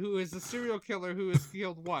white man who is a serial killer who has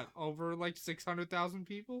killed what? Over like 600,000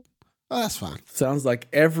 people? Oh, that's fine. Sounds like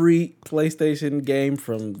every PlayStation game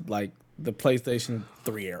from like the PlayStation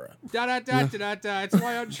 3 era. It's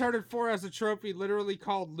why Uncharted 4 has a trophy literally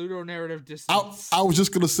called Ludonarrative Distance. I was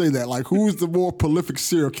just going to say that. Like, who's the more prolific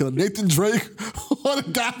serial killer, Nathan Drake or the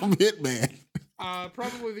guy from Hitman?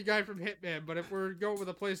 Probably the guy from Hitman, but if we're going with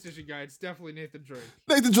a PlayStation guy, it's definitely Nathan Drake.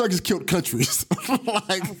 Nathan Drake has killed countries.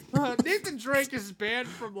 Nathan Drake is banned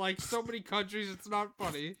from like so many countries, it's not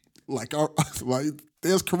funny. Like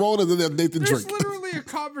there's Corona, then there's Nathan There's Drake. literally a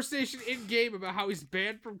conversation in game about how he's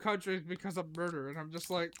banned from countries because of murder, and I'm just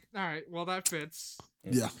like, all right, well that fits.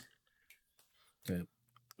 Yeah.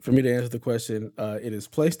 For me to answer the question, it is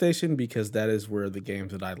PlayStation because that is where the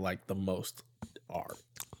games that I like the most are.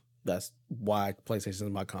 That's why PlayStation is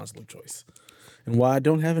my console of choice, and why I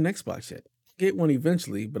don't have an Xbox yet. Get one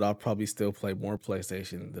eventually, but I'll probably still play more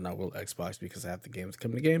PlayStation than I will Xbox because I have the games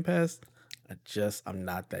coming to Game Pass. I'm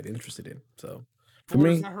not that interested in. So for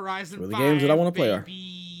me, Horizon for the games that I want to play are.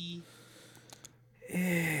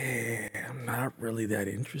 I'm not really that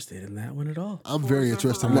interested in that one at all. I'm very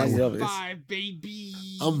interested in that one. 5, baby.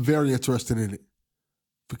 I'm very interested in it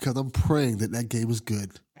because I'm praying that game is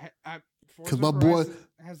good. Because my boy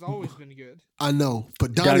has always been good. I know,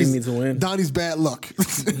 but Donnie needs a win. Donnie's bad luck.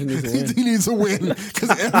 He needs a win. He needs a win because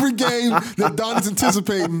every game that Donnie's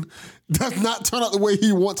anticipating does not turn out the way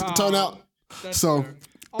he wants it to turn out. So, fair.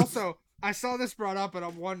 Also, I saw this brought up, and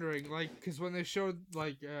I'm wondering, like, because when they showed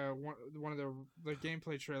like one of the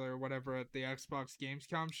gameplay trailer or whatever at the Xbox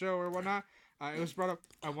Gamescom show or whatnot, it was brought up.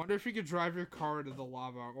 I wonder if you could drive your car into the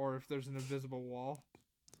lava, or if there's an invisible wall.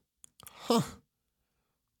 Huh.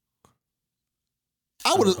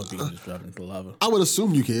 I would just drive into lava. I would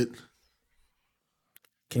assume you could.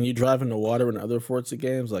 Can you drive into water in other Forza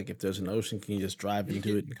games? Like if there's an ocean, can you just drive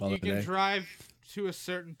into it and call it a day? You can drive to a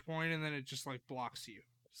certain point and then it just like blocks you.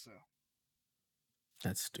 So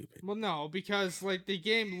that's stupid. Well, no, because like the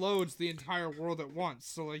game loads the entire world at once.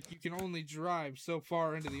 So like you can only drive so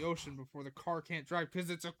far into the ocean before the car can't drive because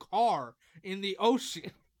it's a car in the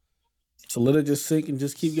ocean. So let it just sink and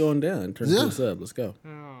just keep going down. Turn this up. Let's go. Oh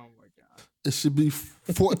my god. It should be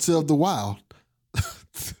Forza of the Wild.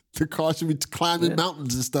 The car should be climbing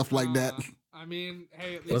mountains and stuff like that. I mean,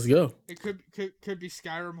 hey, at least let's go. It could be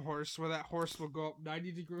Skyrim horse, where that horse will go up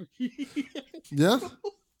 90 degrees. Yeah.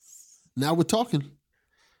 Now we're talking.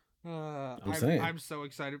 I'm so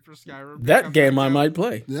excited for Skyrim. That game I might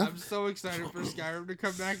play. Yeah. I'm so excited for Skyrim to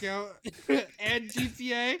come back out. And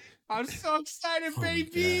GTA. I'm so excited,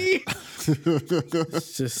 baby.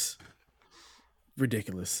 It's just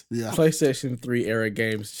ridiculous. Yeah. PlayStation 3 era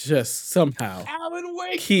games just somehow Alan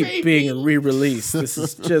Wake, keep baby. being re-released. This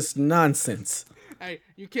is just nonsense. Hey,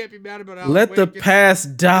 you can't be mad about Alan Let Wake. the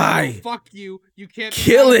past die. No, fuck you. You can't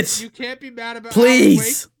Kill it. You can't be mad about Please. Alan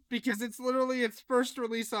Wake because it's literally its first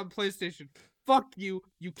release on PlayStation. Fuck you.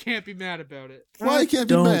 You can't be mad about it. Why he can't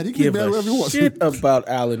be Don't mad? He can give be mad a wherever he wants. shit about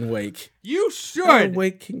Alan Wake. You should. Alan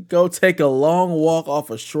Wake can go take a long walk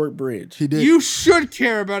off a short bridge. He did. You should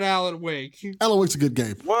care about Alan Wake. Alan Wake's a good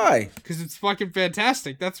game. Why? Because it's fucking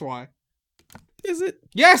fantastic. That's why. Is it?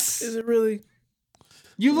 Yes. Is it really?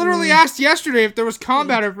 You literally asked yesterday if there was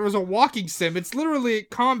combat or if it was a walking sim. It's literally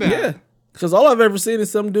combat. Yeah. Because all I've ever seen is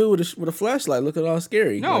some dude with a flashlight looking all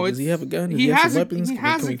scary. No, does he have a gun? Does he have has some a- weapons? he Can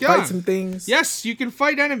has we a gun. fight some things? Yes, you can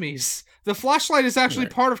fight enemies. The flashlight is actually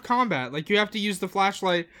Right. part of combat. Like, you have to use the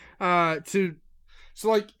flashlight to... So,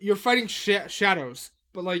 like, you're fighting shadows,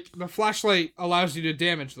 but, like, the flashlight allows you to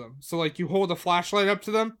damage them. So, like, you hold the flashlight up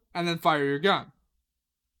to them and then fire your gun.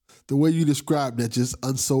 The way you described that just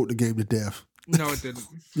unsold the game to death. No, it didn't.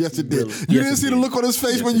 Yes, it did. Really? You Yes, didn't it see the did. look on his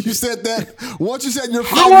face Yes, when it you did. said that. Once you said you're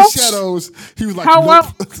How fighting else- shadows, he was like, How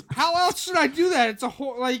nope. How else should I do that? It's a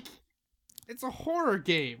horror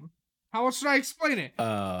game. How else should I explain it?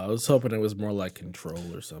 I was hoping it was more like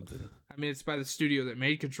Control or something. I mean, it's by the studio that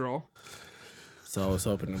made Control. So I was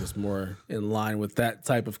hoping it was more in line with that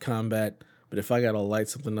type of combat. But if I gotta light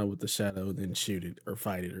something up with the shadow, then shoot it or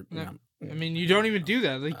fight it, or No. I mean, you don't even do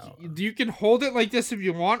that. Like, you can hold it like this if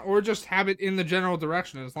you want, or just have it in the general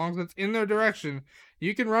direction. As long as it's in their direction,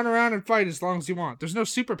 you can run around and fight as long as you want. There's no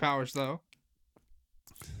superpowers, though.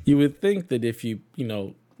 you would think that if you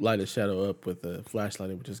light a shadow up with a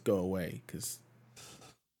flashlight, it would just go away because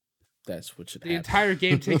that's what should The happen. entire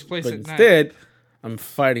game takes place But at night. instead, I'm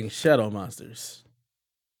fighting shadow monsters.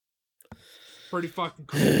 Pretty fucking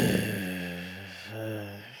cool.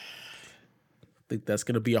 I think that's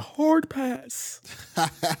gonna be a hard pass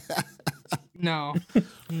No.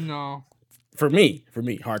 No. for me.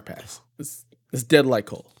 Hard pass. It's dead like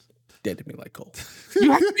coal. Dead to me like coal.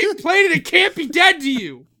 You haven't even played it. It can't be dead to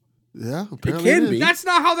you. Yeah, apparently can it is. be. That's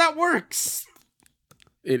not how that works.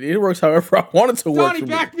 It works however I want it to work. Donnie, For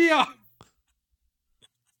me. back me up.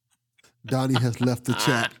 Donnie has left the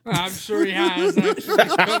chat. I'm sure he has, actually.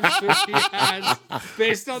 I'm sure he has.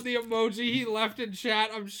 Based on the emoji he left in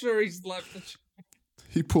chat, I'm sure he's left the chat.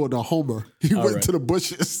 He pulled a homer. He All went right. to the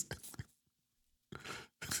bushes.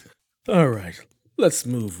 All right, let's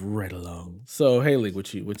move right along. So, Haley,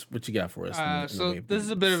 what you got for us? in the So way of this is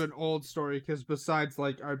a news? bit of an old story because besides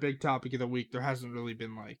like our big topic of the week, there hasn't really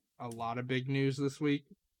been like a lot of big news this week.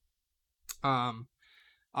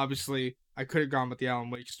 Obviously I could have gone with the Alan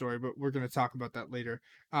Wake story, but we're gonna talk about that later.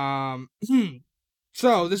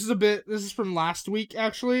 So this is from last week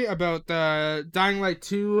actually about the Dying Light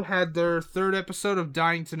 2 had their third episode of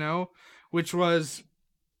Dying to Know, which was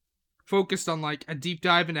focused on like a deep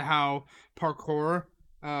dive into how parkour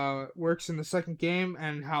works in the second game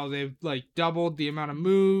and how they've like doubled the amount of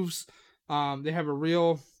moves. They have a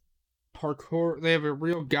real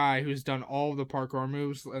guy who's done all of the parkour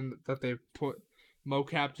moves and that they've put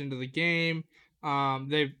mocapped into the game.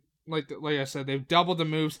 They've like I said, they've doubled the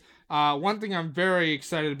moves. One thing I'm very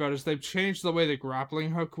excited about is they've changed the way the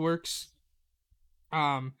grappling hook works.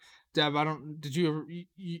 Deb, did you ever,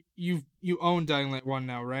 you own Dying Light 1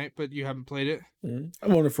 now, right? But you haven't played it?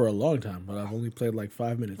 I've owned it for a long time, but I've only played like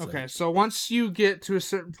 5 minutes. of Okay, it. so once you get to a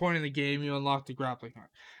certain point in the game, you unlock the grappling hook.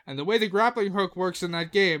 And the way the grappling hook works in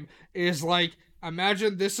that game is like,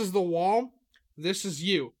 imagine this is the wall, this is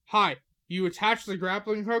you. Hi. You attach the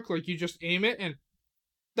grappling hook, like you just aim it, and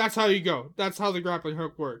that's how you go. That's how the grappling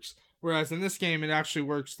hook works. Whereas in this game, it actually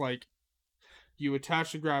works like you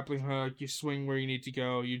attach the grappling hook, you swing where you need to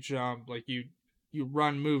go, you jump, like you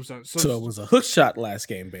run moves on it. So it was a hook shot last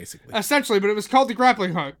game, basically. Essentially, but it was called the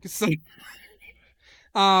grappling hook. So,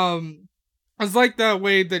 it's like the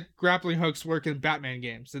way that grappling hooks work in Batman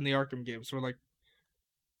games, in the Arkham games, where like,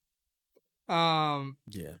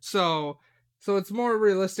 Yeah. so it's more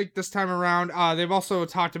realistic this time around. They've also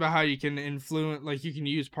talked about how you can influence, like you can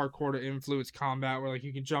use parkour to influence combat, where like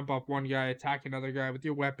you can jump off one guy, attack another guy with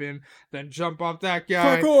your weapon, then jump off that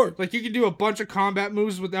guy. Parkour! Like you can do a bunch of combat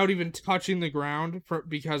moves without even touching the ground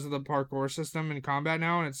because of the parkour system in combat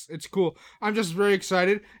now, and it's cool. I'm just very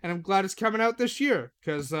excited, and I'm glad it's coming out this year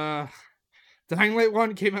because Dying Light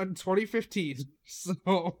 1 came out in 2015.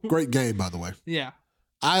 So Great game, by the way. yeah.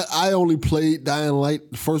 I only played Dying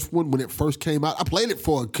Light, the first one, when it first came out. I played it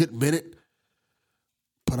for a good minute.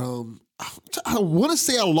 But I want to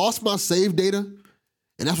say I lost my save data, and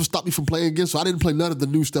that's what stopped me from playing again. So I didn't play none of the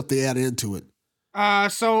new stuff they added into it.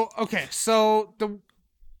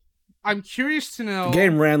 I'm curious to know. The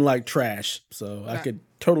game ran like trash, so I could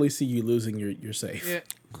totally see you losing your save. Yeah,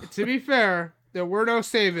 to be fair, there were no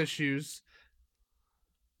save issues.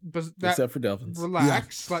 But Except for Delphins.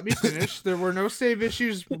 Relax, let me finish. There were no save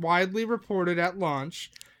issues widely reported at launch,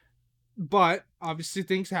 but obviously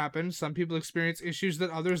things happen. Some people experience issues that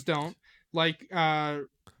others don't. Like,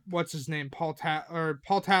 what's his name? Paul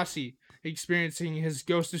Tassi experiencing his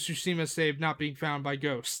Ghost of Tsushima save not being found by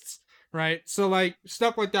ghosts, right? So, like,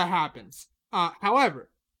 stuff like that happens. However,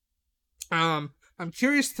 I'm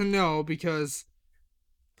curious to know because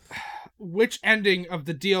which ending of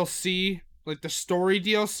the DLC, like the story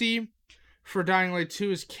DLC, for Dying Light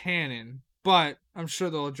 2 is canon, but I'm sure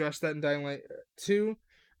they'll address that in Dying Light 2.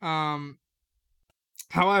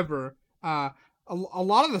 However, a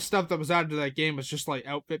lot of the stuff that was added to that game was just like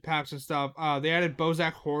outfit packs and stuff. They added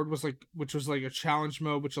Bozak Horde, which was like a challenge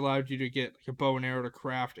mode, which allowed you to get like a bow and arrow to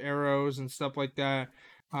craft arrows and stuff like that.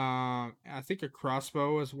 I think a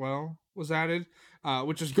crossbow as well was added,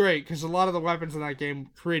 which is great because a lot of the weapons in that game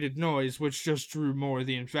created noise, which just drew more of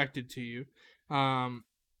the infected to you. And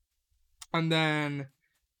then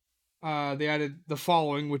they added the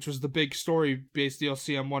following, which was the big story-based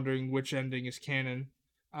DLC. I'm wondering which ending is canon.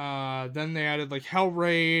 Then they added like Hell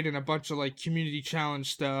Raid and a bunch of like community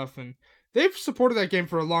challenge stuff, and they've supported that game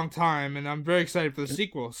for a long time, and I'm very excited for the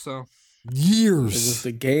sequel. So it was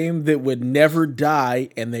the game that would never die,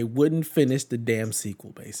 and they wouldn't finish the damn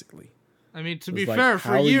sequel. Basically, I mean, to be fair,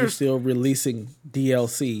 for years, are you still releasing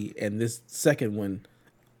DLC, and this second one,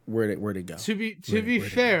 where'd it go? To be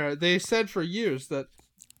fair, they said for years that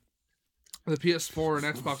the PS4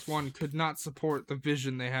 and Xbox One could not support the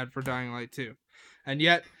vision they had for Dying Light 2. And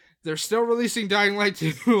yet, they're still releasing Dying Light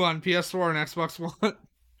 2 on PS4 and Xbox One.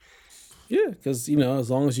 Yeah, because, as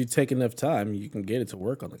long as you take enough time, you can get it to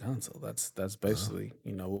work on the console. That's basically,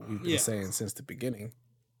 what we've been saying since the beginning.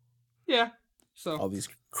 Yeah. So all these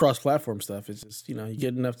cross-platform stuff, it's just, you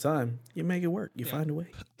get enough time, you make it work. You find a way.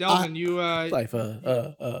 Delvin, life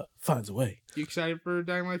finds a way. You excited for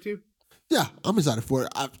Dying Light 2? Yeah, I'm excited for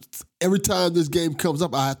it. Every time this game comes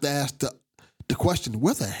up, I have to ask the question,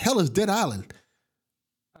 where the hell is Dead Island?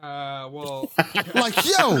 Well,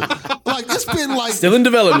 it's been like still in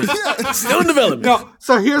development. Still in development. No,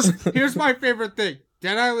 so here's my favorite thing.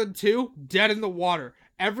 Dead Island 2, dead in the water.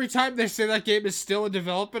 Every time they say that game is still in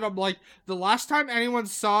development, I'm like, the last time anyone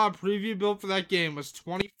saw a preview build for that game was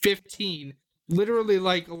 2015. Literally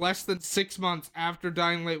like less than 6 months after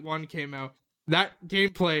Dying Light 1 came out. That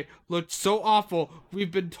gameplay looked so awful.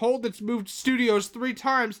 We've been told it's moved studios 3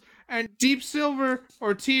 times, and Deep Silver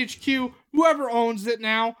or THQ, whoever owns it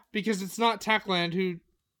now, because it's not Techland who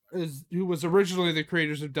was originally the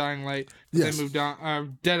creators of Dying Light. Yes. They moved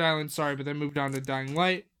on Dead Island, but they moved on to Dying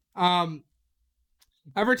Light.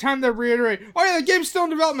 Every time they reiterate, oh yeah, the game's still in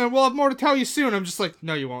development, we'll have more to tell you soon. I'm just like,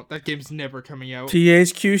 no, you won't. That game's never coming out.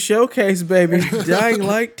 THQ Showcase, baby. Dying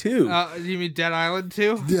Light 2. You mean Dead Island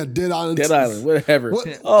 2? Yeah, Dead Island. Dead Island, whatever.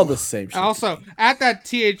 All the same shit. Also, at that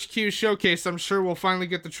THQ Showcase, I'm sure we'll finally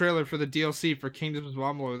get the trailer for the DLC for Kingdoms of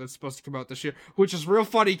Amalur that's supposed to come out this year, which is real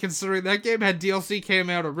funny considering that game had DLC came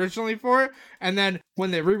out originally for it, and then when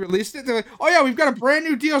they re-released it, they're like, oh yeah, we've got a brand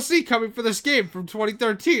new DLC coming for this game from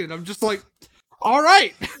 2013, and I'm just like, all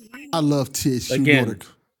right. I love THQ again. Nordic.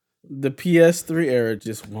 The PS3 era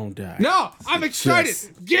just won't die. No, I'm excited.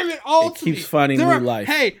 Give it all to me. It keeps finding new life.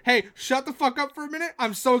 Hey, shut the fuck up for a minute.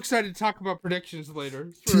 I'm so excited to talk about predictions later.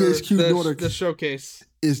 THQ Nordic, the showcase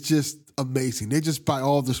is just amazing. They just buy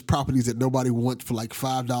all these properties that nobody wants for like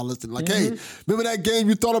 $5 and like, hey, remember that game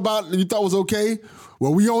you thought about and you thought was okay?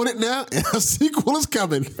 Well, we own it now, and a sequel is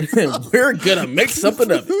coming. We're gonna make something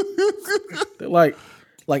of it. They're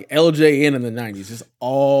like LJN in the 90s, just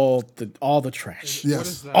all the trash. Yes. What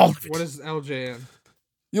is that? All of it. What is LJN?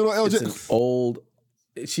 You know LJN? It's an old.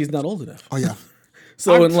 She's not old enough. Oh yeah.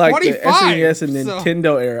 So I'm in like 25, the SNES and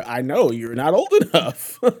Nintendo era, I know you're not old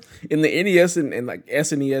enough. In the NES and like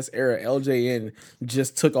SNES era, LJN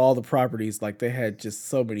just took all the properties. Like they had just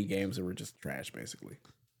so many games that were just trash, basically.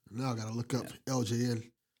 Now I gotta look up LJN.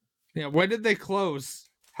 Yeah, when did they close?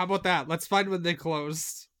 How about that? Let's find when they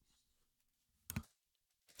closed.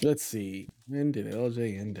 Let's see. When did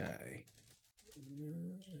LJN die?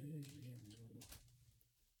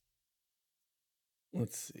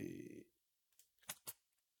 Let's see.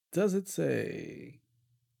 Does it say?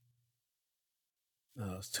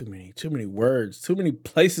 Oh, it's too many words, too many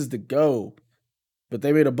places to go. But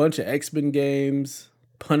they made a bunch of X-Men games,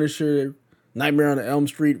 Punisher, Nightmare on Elm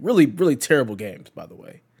Street. Really, really terrible games, by the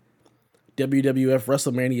way. WWF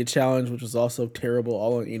WrestleMania Challenge, which was also terrible,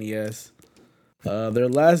 all on NES. Their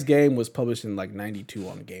last game was published in like 92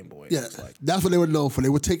 on Game Boy. Yeah, that's what they were known for. They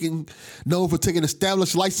were known for taking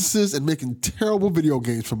established licenses and making terrible video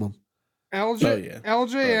games from them.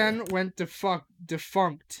 LJN went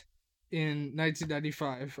defunct in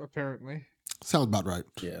 1995, apparently. Sounds about right.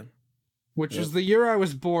 Yeah. Which is the year I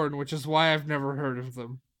was born, which is why I've never heard of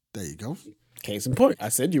them. There you go. Case in point. I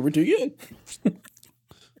said you were too young.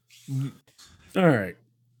 All right.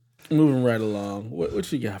 Moving right along. What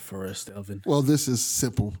you got for us, Delvin? Well, this is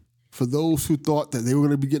simple. For those who thought that they were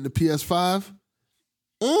going to be getting the PS5,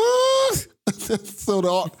 I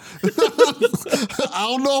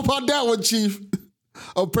don't know about that one, Chief.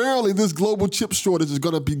 Apparently, this global chip shortage is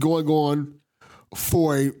going to be going on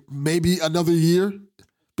for maybe another year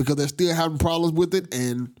because they're still having problems with it.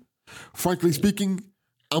 And frankly speaking,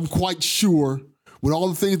 I'm quite sure with all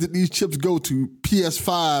the things that these chips go to,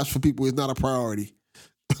 PS5s for people is not a priority.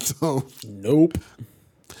 So, nope.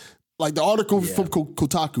 Like the article from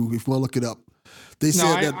Kotaku, if you want to look it up, they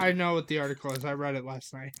said that. I know what the article is. I read it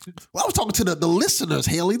last night. Well, I was talking to the listeners,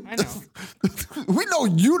 Haley. I know. We know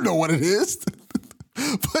you know what it is.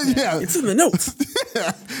 But yeah, it's in the notes.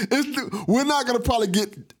 Yeah, we're not going to probably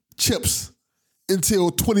get chips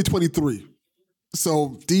until 2023.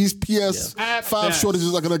 So these PS5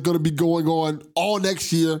 shortages are going to be going on all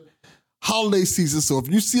next year, holiday season. So if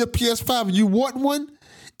you see a PS5 and you want one,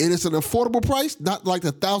 and it's an affordable price, not like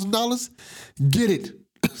 $1,000, get it.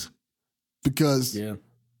 Because 9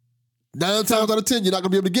 times out of 10, you're not going to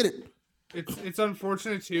be able to get it. It's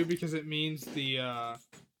unfortunate too because it means the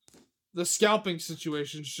scalping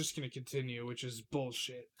situation is just going to continue, which is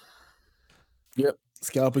bullshit. Yep.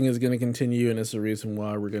 Scalping is going to continue, and it's the reason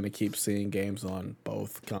why we're going to keep seeing games on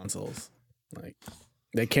both consoles. Like,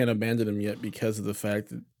 they can't abandon them yet because of the fact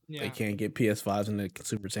that they can't get PS5s in the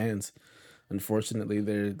consumer's hands. Unfortunately,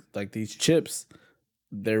 they're like these chips,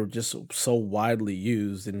 they're just so widely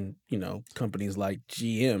used, and, you know, companies like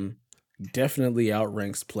GM definitely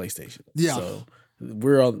outranks PlayStation. Yeah. So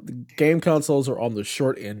game consoles are on the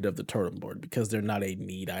short end of the totem board because they're not a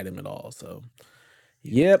need item at all. So,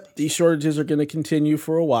 yep, these shortages are going to continue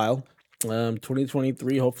for a while.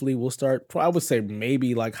 2023, hopefully we'll start, I would say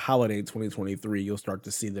maybe like holiday 2023, you'll start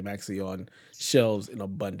to see them actually on shelves in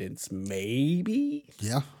abundance. Maybe.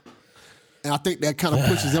 Yeah. And I think that kind of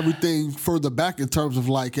pushes everything further back in terms of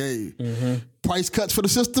like, hey, price cuts for the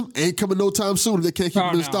system ain't coming no time soon. They can't keep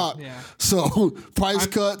them in stock. Yeah. So price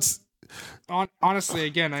cuts. Honestly,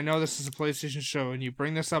 again, I know this is a PlayStation show, and you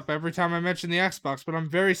bring this up every time I mention the Xbox, but I'm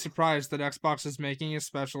very surprised that Xbox is making a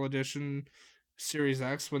special edition Series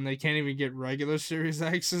X when they can't even get regular Series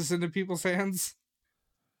X's into people's hands.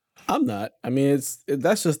 I'm not. I mean,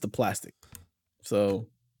 that's just the plastic. So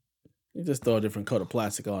you just throw a different coat of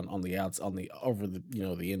plastic on the outs over the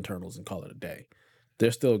the internals and call it a day.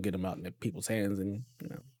 They're still getting them out in people's hands, and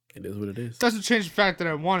it is what it is. Doesn't change the fact that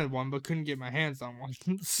I wanted one but couldn't get my hands on one.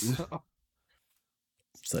 So.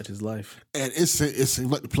 Such is life. And it seems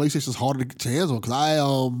like the PlayStation's harder to get your hands on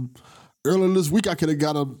because earlier this week I could have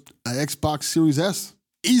got an Xbox Series S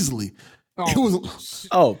easily.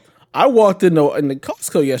 I walked in the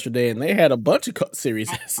Costco yesterday and they had a bunch of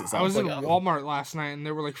Series S's. I was in Walmart last night and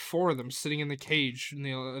there were like 4 of them sitting in the cage in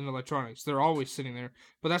electronics. They're always sitting there.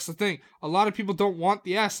 But that's the thing. A lot of people don't want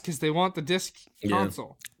the S because they want the disc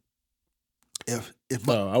console. I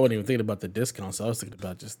wasn't even thinking about the disc console. I was thinking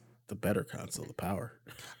about just the better console, the power.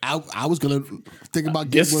 I was gonna think about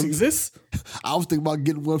getting one. Exists? I was thinking about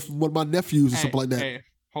getting one from one of my nephews or something like that. Hey,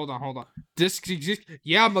 hold on. Discs exist?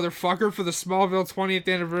 Yeah, motherfucker, for the Smallville 20th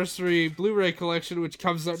anniversary Blu-ray collection, which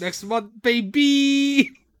comes out next month, baby.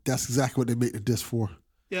 That's exactly what they make the disc for.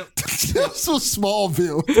 Yep. Just for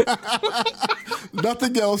Smallville.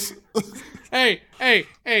 Nothing else. Hey.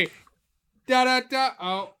 Da.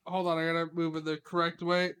 Oh, hold on. I gotta move it the correct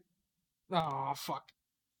way. Oh, fuck.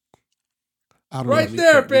 Right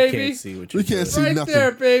there, baby. We can't see right nothing.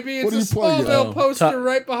 There, baby. It's a Smallville poster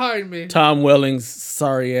right behind me. Tom Welling's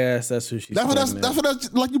sorry ass. That's who she's.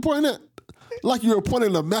 That's like you pointing at. Like you were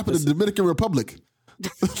pointing at a map of the Dominican Republic.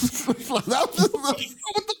 What the fuck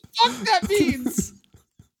that means?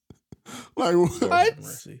 Like what?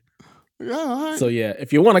 Yeah. All right. So yeah,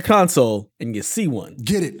 if you want a console and you see one,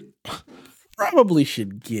 get it. Probably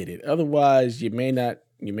should get it. Otherwise, you may not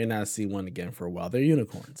see one again for a while. They're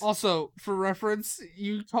unicorns. Also, for reference,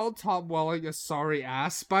 you called Tom Welling a sorry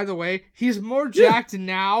ass. By the way, he's more jacked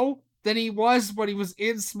now than he was when he was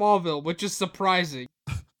in Smallville, which is surprising.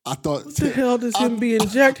 I thought, what the hell does him being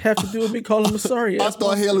jacked have to do with me calling him a sorry ass? I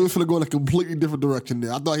thought Haley was going to go in a completely different direction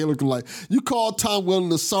there. I thought Haley was like, you called Tom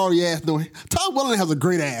Welling a sorry ass. No, Tom Welling has a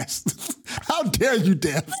great ass. How dare you,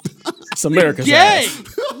 Def? It's America's ass.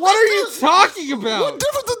 What are you talking about? What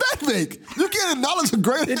difference does that make? You can't acknowledge a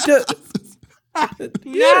great ass. It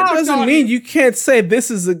doesn't mean you can't say this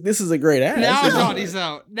is a great ass. Now Donnie's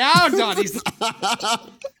out.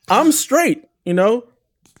 I'm straight, Yeah.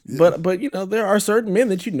 But there are certain men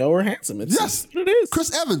that are handsome. It's what it is.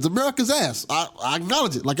 Chris Evans, America's ass. I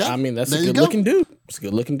acknowledge it. I mean, that's a good looking dude. It's a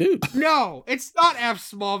good looking dude. No, it's not F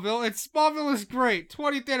Smallville. Smallville is great.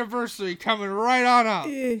 20th anniversary coming right on up.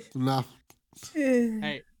 Nah.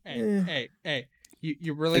 Hey.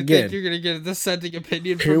 You really think you're gonna get a dissenting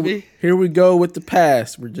opinion from me? Here we go with the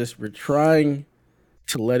past. We're trying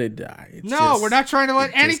to let it die. We're not trying to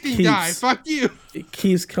let anything die. Fuck you. It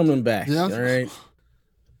keeps coming back. Yeah. All right.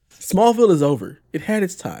 Smallville is over. It had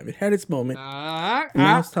its time. It had its moment.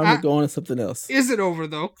 Now it's time to go on to something else. Is it over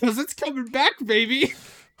though? Because it's coming back, baby.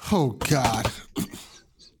 Oh God.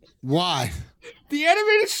 Why? The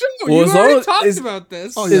animated show. Well, You already talked about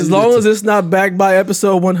this. Oh, yeah, As you long did as it's not back by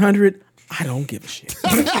episode 100, I don't give a shit.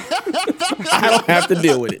 I don't have to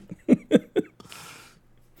deal with it.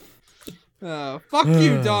 Fuck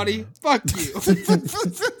you, Donnie. Fuck you.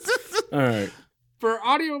 All right. For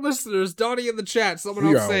audio listeners, Donnie in the chat, someone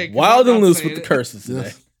We else are saying wild and loose with it. the curses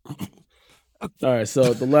today. All right,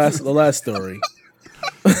 so the last story.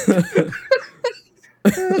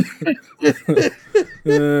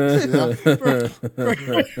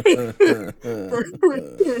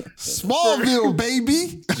 Smallville,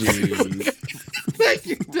 baby. Jeez. Thank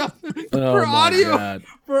you, Delvin. Oh For my audio, God.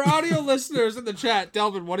 for audio listeners in the chat,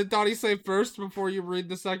 Delvin, what did Donnie say first before you read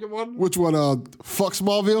the second one? Which one? Fuck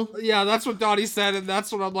Smallville. Yeah, that's what Donnie said, and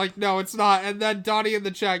that's what I'm like, no, it's not. And then Donnie in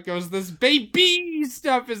the chat goes, this baby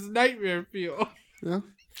stuff is nightmare fuel. Yeah.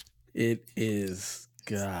 It is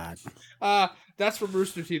God. That's from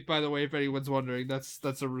Rooster Teeth, by the way, if anyone's wondering. That's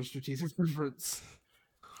a Rooster Teeth reference.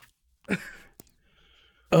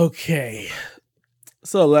 Okay.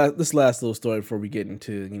 So this last little story before we get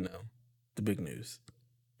into, the big news.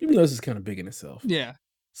 Even though this is kind of big in itself. Yeah.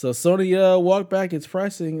 So Sony walked back its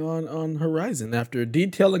pricing on Horizon after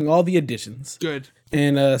detailing all the additions. Good.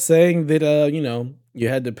 And saying that, you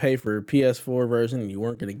had to pay for a PS4 version and you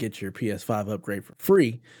weren't going to get your PS5 upgrade for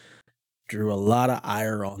free. Drew a lot of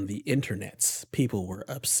ire on the internets. People were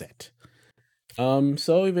upset.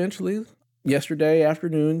 So eventually, yesterday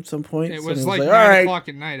afternoon, some point, It was Sony like 9 all right. o'clock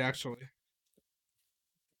at night, actually.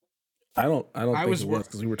 I don't think it was wor-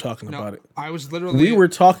 because we were talking about it. I was literally... We were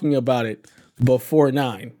talking about it before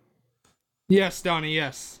 9. Yes, Donnie,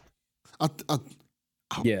 yes.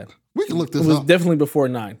 Yeah. We can look It this was up. definitely before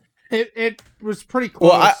 9. It was pretty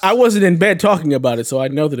close. Well, I wasn't in bed talking about it, so I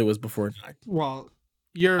know that it was before 9. Well,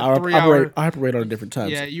 you're I 3 hours... operate on a different time.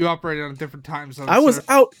 Yeah, you operated on a different time zone. I was sir.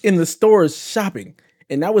 out in the stores shopping,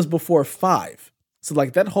 and that was before 5. So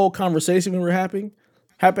like that whole conversation we were having,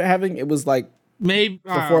 it was like Maybe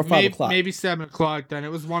before 5 o'clock. Maybe 7 o'clock. Then it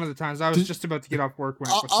was one of the times I was just about to get off work. When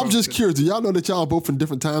it was I'm just posted. curious. Do y'all know that y'all are both in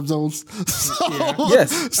different time zones? Yeah.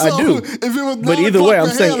 Yes, I do. If it was But 9 either way, o'clock I'm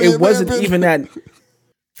for saying Haley, it may have wasn't been- even at 9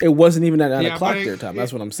 Yeah, o'clock but their time.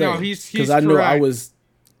 That's what I'm no, saying. he's Because I knew I correct. was.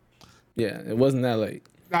 Yeah, it wasn't that late.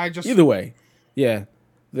 I just Either way, yeah,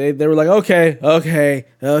 they were like, okay,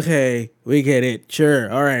 we get it.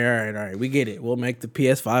 Sure, all right, we get it. We'll make the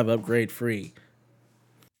PS5 upgrade free.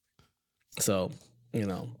 So,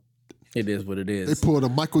 it is what it They is. pulled a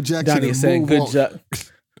Michael Jackson Donnie and is saying good moonwalk. job.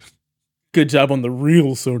 Good job on the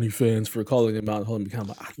real Sony fans for calling him out and holding me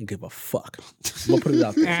accountable. I don't give a fuck. I'm gonna put it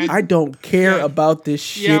out there. And- I don't care yeah. about this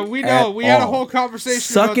shit. yeah, we know. at We had a all. whole conversation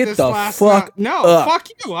Suck about it this the last fuck night. No, up. fuck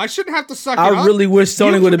you. I shouldn't have to suck it I up. really wish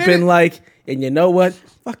Sony You would have been committed- like, and you know what?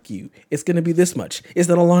 Fuck you. It's gonna be this much. It's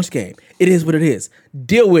not a launch game. It is what it is.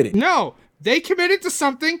 Deal with it. No, they committed to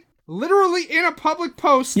something literally in a public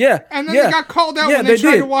post. Yeah, and then yeah. they got called out Yeah, when they they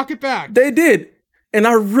tried did. to walk it back. They did, and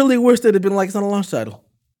I really wish they'd have been like, it's not a launch title,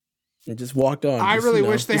 and just walked on. I Just, really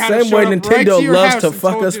wish they the had same showed way up right Nintendo to your loves house to and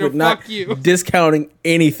fuck told us you to with not fuck you. discounting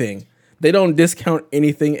anything. They don't discount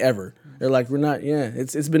anything ever. They're like, we're not. Yeah,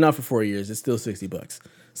 it's been out for 4 years. It's still $60.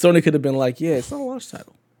 Sony could have been like, yeah, it's not a launch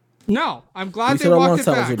title. No, I'm We glad they said our walked launch it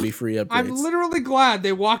titles back. would be free upgrades. I'm literally glad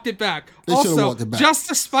they walked it back. They should've Also, walked it back. just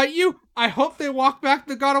to spite you, I hope they walk back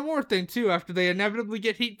the God of War thing too after they inevitably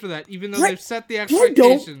get heat for that, even though Right. they've set the I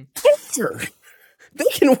expectation. don't care. They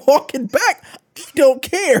can walk it back. I don't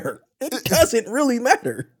care. It doesn't really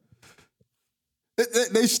matter.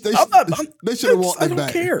 They should I'm not- have walked I it don't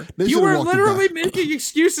back. care. They You should've were walked it literally back. making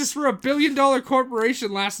excuses for a $1 billion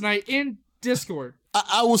corporation last night in Discord.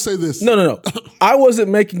 I will say this. No. I wasn't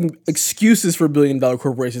making excuses for $1 billion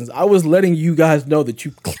corporations. I was letting you guys know that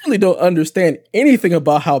you clearly don't understand anything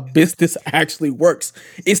about how business actually works.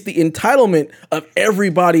 It's the entitlement of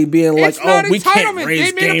everybody being like, It's not we can't entitlement.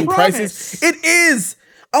 raise They made a game promise." prices. It is.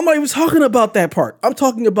 I'm not even talking about that part. I'm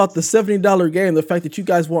talking about the $70 game, the fact that you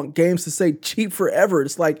guys want games to stay cheap forever.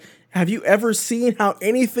 It's like, have you ever seen how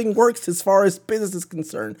anything works as far as business is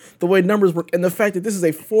concerned? The way numbers work, and the fact that this is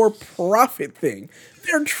a for-profit thing.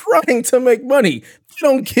 They're trying to make money. They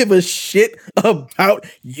don't give a shit about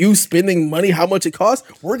you spending money, how much it costs.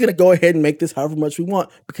 We're going to go ahead and make this however much we want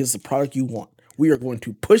because it's the product you want. We are going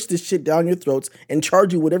to push this shit down your throats and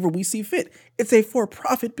charge you whatever we see fit. It's a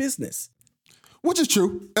for-profit business. Which is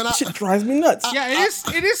true. And I, Shit drives me nuts. Yeah,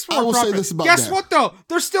 it is for I will say profit. this about Guess that. what though?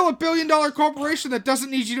 There's still $1 billion corporation that doesn't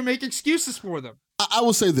need you to make excuses for them. I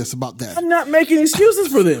will say this about that. I'm not making excuses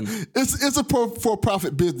for them. It's a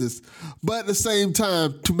for-profit business, but at the same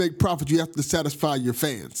time, to make profit, you have to satisfy your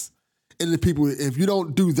fans and the people. If you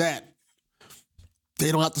don't do that,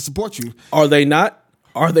 they don't have to support you. Are they not?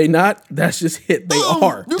 Are they not? That's just it. They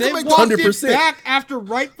are. You They can make walked it 100%. back after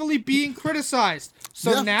rightfully being criticized.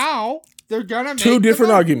 So Yeah. now they're gonna make Two different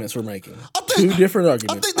them up. arguments we're making. think- Two different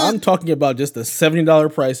arguments. think that- I'm talking about just the $70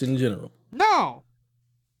 price in general. No.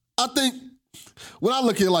 I think when I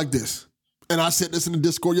look at it like this, and I said this in the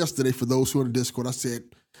Discord yesterday for those who are in the Discord, I said,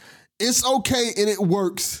 it's okay and it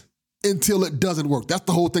works until it doesn't work. That's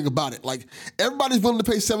the whole thing about it. Like, everybody's willing to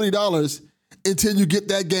pay $70 until you get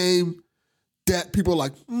that game that people are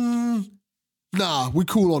like, nah, we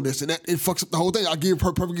cool on this. And that it fucks up the whole thing. I'll give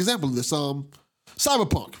a perfect example of this.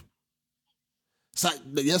 Cyberpunk.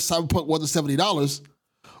 Yes, Cyberpunk wasn't $70,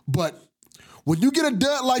 but when you get a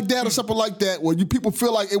dud like that or something like that, where people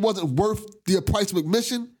feel like it wasn't worth the price of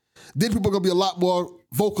admission, then people are gonna be a lot more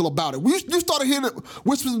vocal about it. You started hearing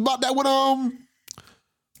whispers about that with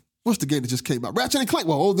what's the game that just came out? Ratchet and Clank.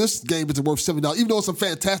 Well, this game isn't worth $70, even though it's a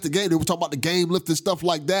fantastic game. They were talking about the game lift and stuff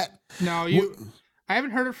like that. No, I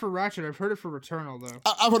haven't heard it for Ratchet. I've heard it for Returnal though.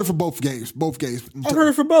 I've heard it for both games. Both games. I've heard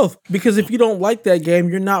it for both. Because if you don't like that game,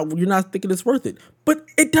 you're not thinking it's worth it. But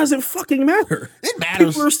it doesn't fucking matter. It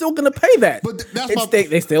matters. People are still gonna pay that. But that's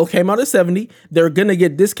they still came out at 70. They're gonna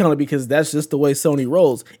get discounted because that's just the way Sony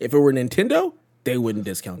rolls. If it were Nintendo, they wouldn't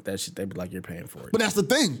discount that shit. They'd be like, you're paying for it. But that's the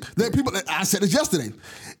thing. I said this yesterday.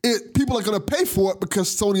 People are going to pay for it because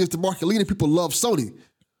Sony is the market leader. People love Sony.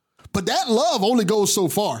 But that love only goes so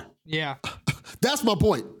far. Yeah. That's my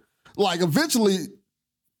point. Like, eventually,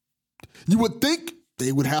 you would think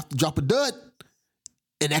they would have to drop a dud,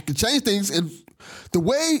 and that could change things. And the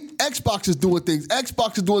way Xbox is doing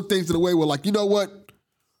things in a way where, like, you know what?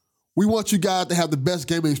 We want you guys to have the best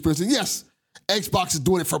gaming experience. And yes, Xbox is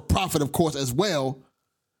doing it for profit, of course, as well.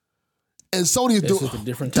 And Sony is This doing... is a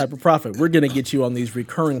different type of profit. We're going to get you on these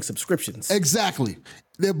recurring subscriptions. Exactly.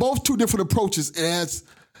 They're both two different approaches. And as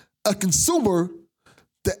a consumer,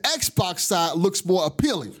 the Xbox side looks more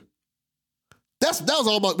appealing.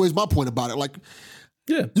 That was my point about it. Like,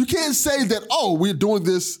 Yeah. you can't say that, we're doing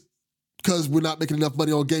this because we're not making enough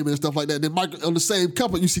money on gaming and stuff like that. And then on the same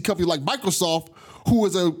company, you see companies like Microsoft, who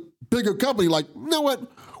is a bigger company, like, you know what?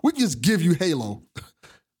 We can just give you Halo.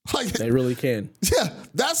 Like, They really can. yeah,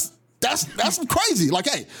 that's crazy. Like,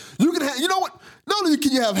 hey, you can have, you know what? Not only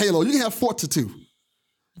can you have Halo, you can have Forza 2.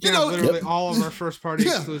 Literally all of our first party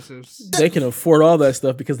Yeah. exclusives. They can afford all that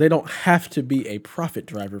stuff because they don't have to be a profit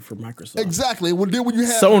driver for Microsoft. Exactly. And then when you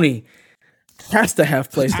have Sony has to have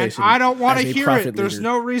And PlayStation. I don't want to as a hear profit it. There's leader.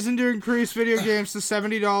 no reason to increase video games to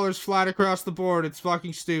 $70 flat across the board. It's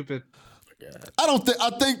fucking stupid. I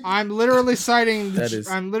think I'm literally citing. That is-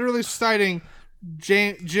 I'm literally citing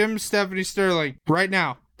Jim Stephanie Sterling right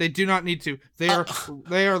now. They do not need to. They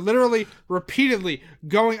are literally repeatedly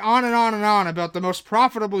going on and on and on about the most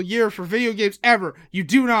profitable year for video games ever. You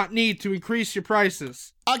do not need to increase your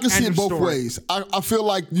prices. I can see End it of both story. ways. I feel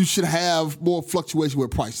like you should have more fluctuation with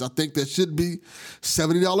prices. I think there should be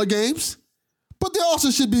 $70 games, but there also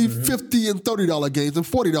should be $50 and $30 games and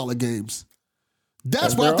 $40 games.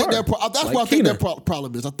 That's And where I there think are. that's Like where I think their Kena.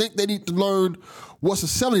 problem is. I think they need to learn what's a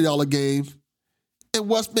 $70 game and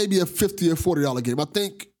what's maybe a $50 or $40 game. I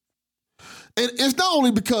think, and it's not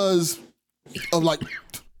only because of like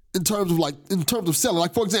in terms of selling.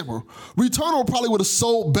 Like, for example, Returnal probably would have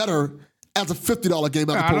sold better as a $50 game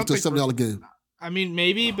as Yeah, I opposed to a don't $70 game. I mean,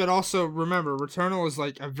 maybe, but also remember, Returnal is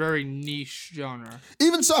like a very niche genre.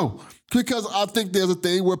 Even so, because I think there's a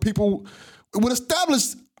thing where people would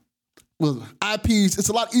establish IPs. It's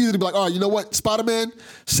a lot easier to be like, all right, you know what, Spider-Man,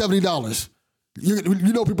 $70. You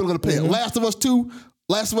know people are going to pay it. Last of Us 2,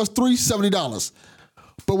 Last of Us 3, $70.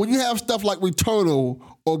 But when you have stuff like Returnal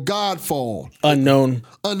or Godfall, Unknown.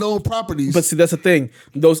 unknown properties, But see, that's the thing.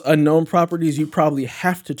 Those unknown properties, you probably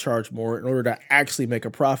have to charge more in order to actually make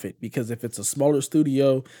a profit. Because if it's a smaller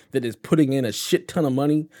studio that is putting in a shit ton of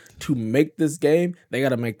money to make this game, they got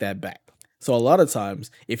to make that back. So a lot of times,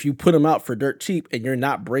 if you put them out for dirt cheap and you're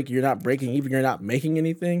not breaking even you're not making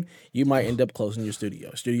anything, you might end up closing your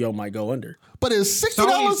studio. Studio might go under. but is $60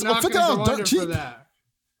 Sony's or not going to $50 go dirt under cheap? for that.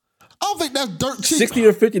 I don't think that's dirt cheap. $60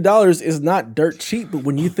 or $50 is not dirt cheap, but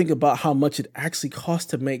when you think about how much it actually costs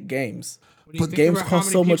to make games, When you but think games about how cost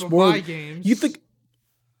many so much people more. buy games, You think,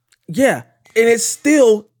 yeah, and it's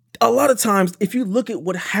still, a lot of times, if you look at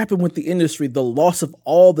what happened with the industry, the loss of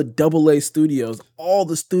all the AA studios, all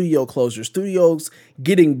the studio closures, studios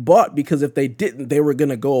getting bought because if they didn't, they were going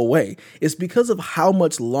to go away. It's because of how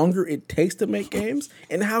much longer it takes to make games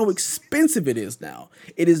and how expensive it is now.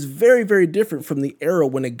 It is very, very different from the era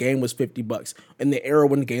when a game was $50 and the era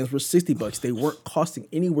when the games were $60. They weren't costing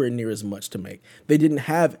anywhere near as much to make. They didn't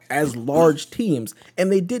have as large teams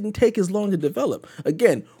and they didn't take as long to develop.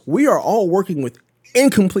 Again, we are all working with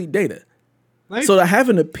incomplete data. So to have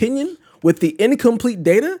an opinion with the incomplete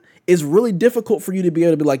data is really difficult for you to be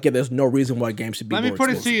able to be like, yeah, there's no reason why games should be more expensive. Let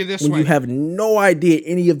me put it to you this way. When you have no idea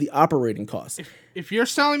any of the operating costs. If you're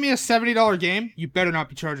selling me a $70 game, you better not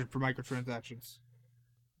be charging for microtransactions.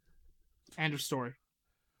 End of story.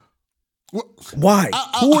 Why?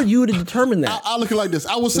 Who are you to determine that? I look at it like this.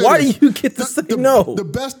 I will say why this. Do you get to say no? The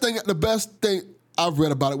best thing I've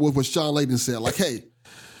read about it was what Sean Layden said. Like, hey,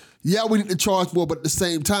 yeah, we need to charge more, but at the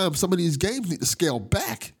same time, some of these games need to scale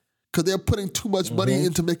back because they're putting too much money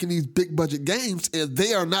into making these big budget games, and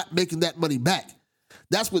they are not making that money back.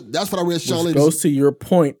 That's what I read. Sean Layden goes to your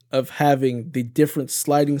point of having the different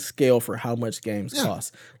sliding scale for how much games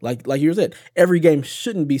cost. Like you said, every game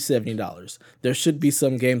shouldn't be $70. There should be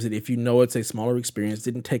some games that if you know it's a smaller experience,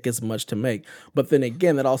 didn't take as much to make. But then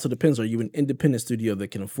again, that also depends. Are you an independent studio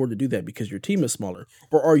that can afford to do that because your team is smaller,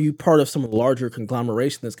 or are you part of some larger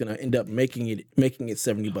conglomeration that's going to end up making it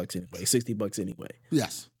 $70 anyway, $60 anyway?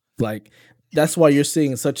 Yes. Like. That's why you're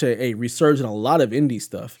seeing such a resurgence in a lot of indie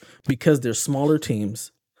stuff because they're smaller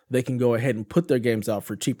teams. They can go ahead and put their games out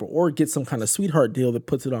for cheaper or get some kind of sweetheart deal that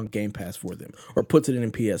puts it on Game Pass for them or puts it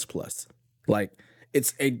in PS Plus. Like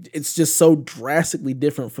it's just so drastically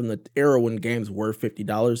different from the era when games were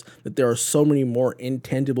 $50 that there are so many more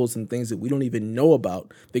intangibles and things that we don't even know about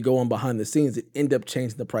that go on behind the scenes that end up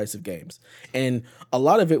changing the price of games. And a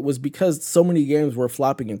lot of it was because so many games were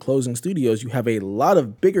flopping and closing studios. You have a lot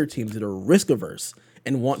of bigger teams that are risk averse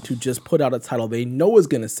and want to just put out a title they know is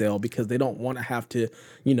going to sell because they don't want to have to,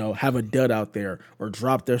 have a dud out there or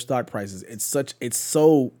drop their stock prices. It's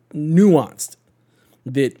so nuanced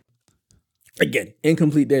that, again,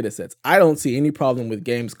 incomplete data sets. I don't see any problem with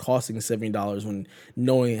games costing $70 when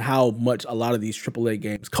knowing how much a lot of these AAA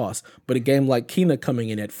games cost. But a game like Kena coming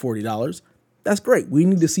in at $40, that's great. We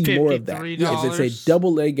need to see more of that. If it's a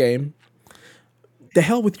AA game, the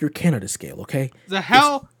hell with your Canada scale, okay? The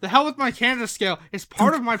hell with my Canada scale is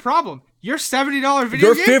part of my problem. Your $70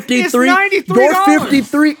 video game is $93. Your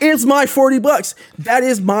 53 is my $40. That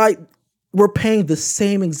is we're paying the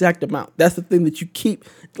same exact amount. That's the thing that you keep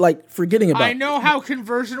forgetting about. I know how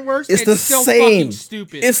conversion works. It's the still same. Fucking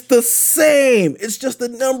stupid. It's the same. It's just a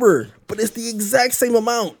number, but it's the exact same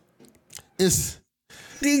amount. It's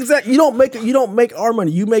the exact. You don't make our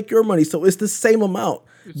money. You make your money, so it's the same amount.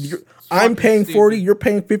 I'm paying 40. You're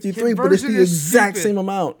paying 53, but it's the exact same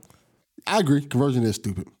amount. I agree. Conversion is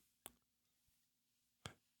stupid.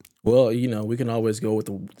 Well, we can always go with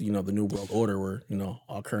the new world order where,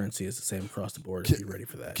 all currency is the same across the board. Be ready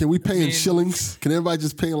for that. Can we pay in shillings? Can everybody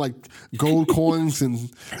just pay in gold coins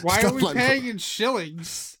and why stuff are we paying in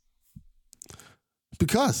shillings?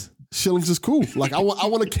 Because shillings is cool. I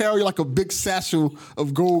want to carry a big satchel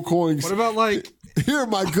of gold coins. What about here,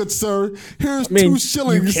 my good sir, here's 2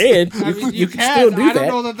 shillings. You can. You can still do that. I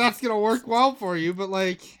don't know that's going to work well for you, but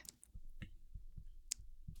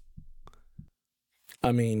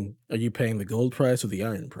are you paying the gold price or the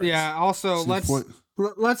iron price? Yeah, also,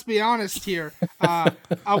 let's be honest here. A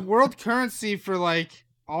world currency for,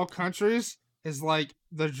 all countries is,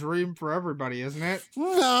 the dream for everybody, isn't it?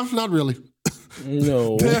 No, not really.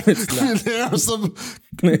 No, it's not. There are some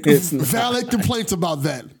valid complaints about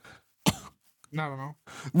that. I don't know.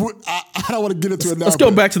 I don't want to get into it now. Let's go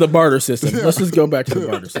back to the barter system. Let's just go back to the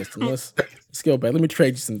barter system. Let's go back. Let me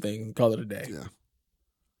trade you some things and call it a day. Yeah.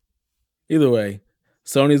 Either way,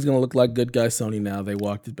 Sony's gonna look like good guy Sony now. They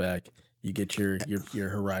walked it back. You get your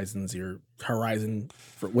Horizon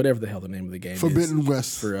for whatever the hell the name of the game Forbidden is.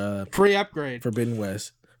 West. For free upgrade. Forbidden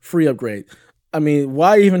West. Free upgrade.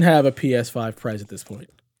 Why even have a PS5 price at this point?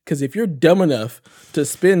 Because if you're dumb enough to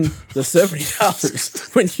spend the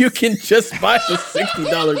 $70 when you can just buy the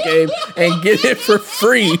 $60 game and get it for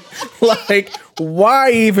free,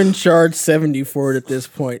 why even charge $70 for it at this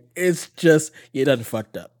point? It's just, you done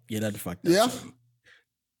fucked up. Yeah.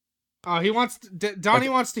 Donnie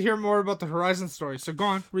wants to hear more about the Horizon story. So go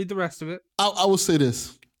on, read the rest of it. I will say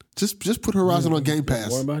this: just put Horizon on Game Pass.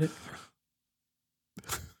 More about it.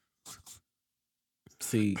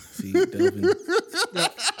 See, Delvin.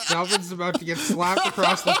 Delvin's about to get slapped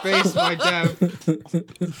across the face by Dev.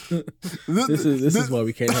 This is why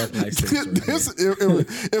we can't have nice things.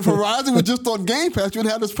 If Horizon was just on Game Pass, you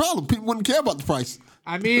wouldn't have this problem. People wouldn't care about the price.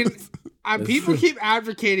 I mean, people true. keep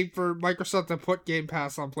advocating for Microsoft to put Game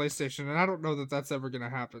Pass on PlayStation, and I don't know that that's ever going to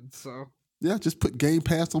happen. So Yeah, just put Game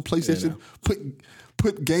Pass on PlayStation.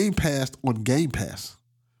 Put Game Pass on Game Pass.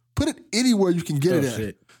 Put it anywhere you can get it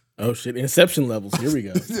at. Oh shit! Inception levels. Here we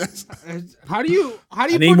go. Yes, how do you I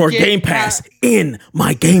need more Game Pass in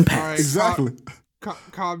my Game Pass. All right, exactly.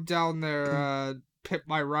 Calm down there, Pip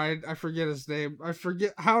my ride. I forget his name.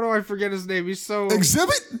 How do I forget his name? He's so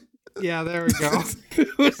Exhibit? Yeah, there we go.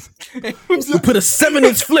 We put a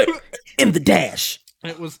 7-inch flip in the dash.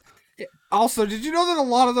 It was. Also, did you know that a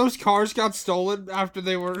lot of those cars got stolen after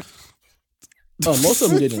they were? Oh, most of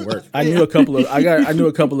them didn't work. I knew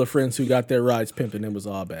a couple of friends who got their rides pimped, and it was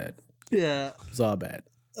all bad. Yeah, it was all bad.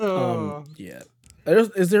 Yeah.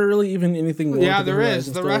 Is there really even anything more? Yeah, there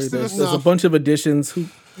is. The rest of there's a bunch of additions.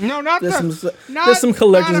 There's some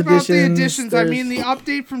collector's not about editions. The additions. I mean the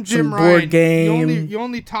update from Jim Ryan. Board game. You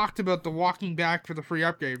only talked about the walking back for the free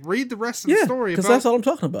upgrade. Read the rest of the story. Because that's all I'm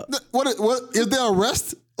talking about. What is there a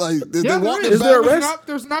rest? Like, is there a rest?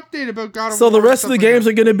 There's an update about God of War. So the rest of the games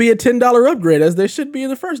are going to be a $10 upgrade, as they should be in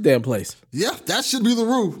the first damn place. Yeah, that should be the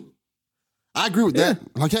rule. I agree with that.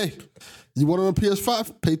 Like, hey, you want it on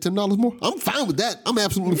PS5? Pay $10 more. I'm fine with that. I'm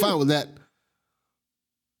absolutely fine with that.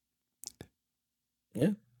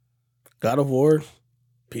 Yeah. God of War,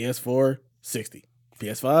 PS4, $60.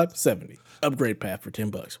 PS5, $70. Upgrade path for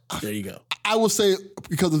 $10. There you go. I will say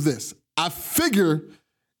because of this. I figure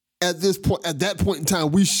at that point in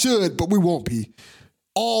time, we should, but we won't be.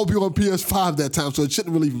 All be on PS5 that time, so it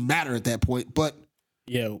shouldn't really even matter at that point. But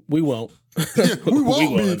yeah, we won't. We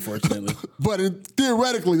won't be, unfortunately. But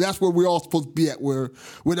theoretically, that's where we're all supposed to be at, where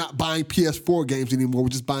we're not buying PS4 games anymore. We're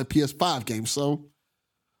just buying PS5 games. So,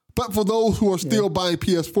 but for those who are still buying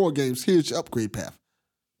PS4 games, here's your upgrade path.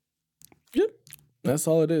 Yep, that's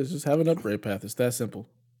all it is. Just have an upgrade path. It's that simple.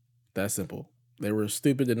 That simple. They were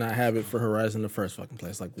stupid to not have it for Horizon in the first fucking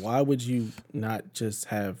place. Like, why would you not just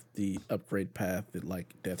have the upgrade path that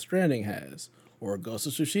like Death Stranding has or Ghost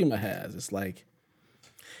of Tsushima has? It's like,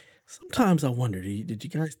 sometimes I wonder, did you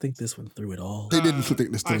guys think this one through at all? They didn't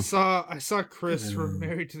think this through. I saw Chris from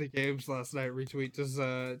Married to the Games last night retweet.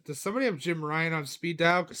 Does somebody have Jim Ryan on speed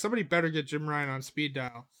dial? Because somebody better get Jim Ryan on speed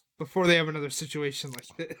dial before they have another situation like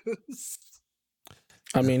this.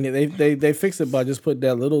 I mean, they fix it by just putting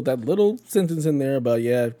that little sentence in there about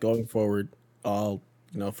going forward, all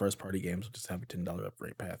first party games will just have a $10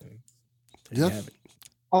 upgrade path. And you have it.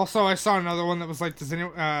 Also, I saw another one that was like, does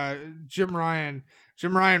anyone Jim Ryan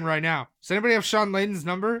right now? Does anybody have Sean Layden's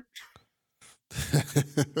number?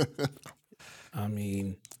 I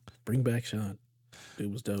mean, bring back Sean.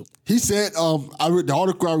 Dude was dope. He said, I read the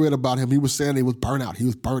article I read about him. He was saying he was burnt out. He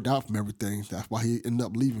was burnt out from everything. That's why he ended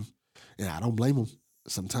up leaving. And I don't blame him.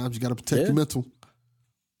 Sometimes you got to protect your mental.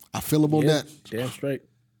 I feel him on that. Damn straight.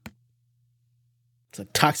 It's a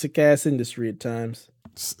toxic ass industry at times.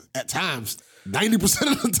 At times.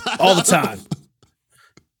 90% of the time. All the time.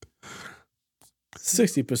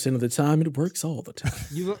 60% of the time, it works all the time.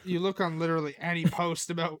 You look on literally any post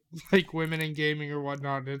about like women in gaming or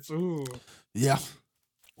whatnot. It's ooh. Yeah.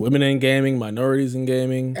 Women in gaming, minorities in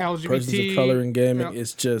gaming, LGBT, persons of color in gaming.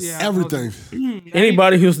 It's just everything.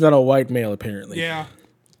 Anybody who's not a white male, apparently. Yeah.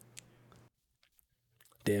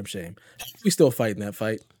 Damn shame. We still fighting that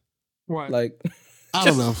fight. What? Like, I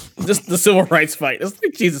don't know. Just the civil rights fight. It's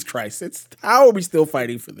like, Jesus Christ. How are we still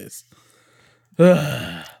fighting for this?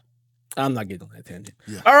 I'm not getting on that tangent.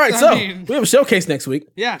 Yeah. All right, we have a showcase next week.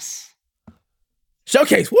 Yes.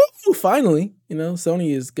 Showcase. Woo! Finally,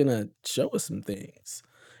 Sony is gonna show us some things.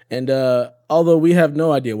 And although we have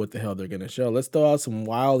no idea what the hell they're gonna show, let's throw out some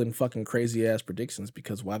wild and fucking crazy ass predictions,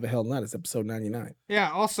 because why the hell not? It's episode 99.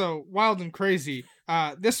 Yeah. Also, wild and crazy.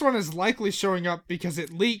 This one is likely showing up because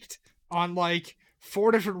it leaked on like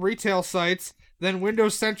 4 different retail sites. Then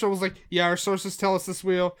Windows Central was like, "Yeah, our sources tell us this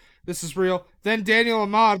is real." Then Daniel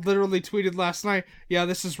Ahmad literally tweeted last night, "Yeah,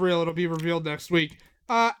 this is real. It'll be revealed next week."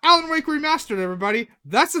 Alan Wake Remastered, everybody.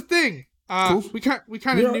 That's a thing. Cool. We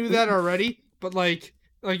kind of knew that already, but like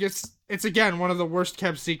it's again one of the worst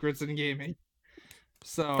kept secrets in gaming.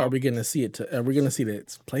 So are we gonna see it? Are we gonna see the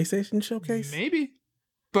PlayStation showcase? Maybe,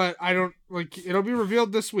 but I don't it'll be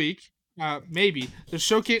revealed this week. Maybe the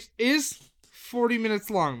showcase is 40 minutes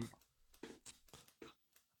long.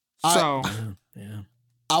 So yeah,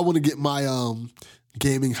 I want to get my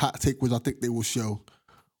gaming hot take, which I think they will show.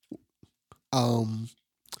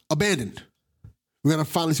 Abandoned. We're gonna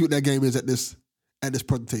finally see what that game is at this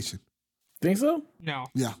presentation. Think so? No,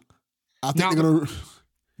 Yeah, I think Not they're gonna.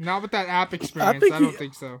 not with that app experience. think I don't you-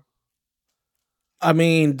 think so. I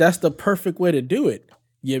mean, that's the perfect way to do it.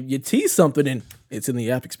 You tease something and it's in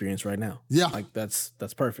the app experience right now. Yeah. Like that's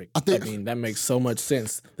perfect. I think- I mean, that makes so much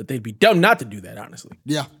sense that they'd be dumb not to do that, honestly.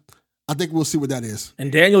 Yeah, I think we'll see what that is.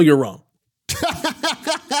 And Daniel, you're wrong.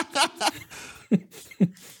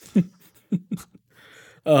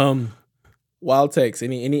 Wild takes.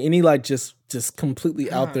 Any like just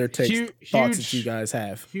completely out there takes thoughts that you guys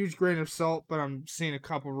have. Huge grain of salt, but I'm seeing a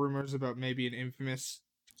couple rumors about maybe an Infamous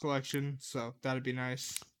collection, so that'd be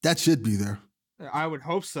nice. That should be there. I would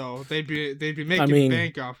hope so. They'd be making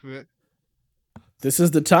bank off of it. This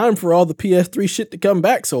is the time for all the PS3 shit to come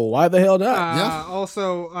back, so why the hell not? Yeah.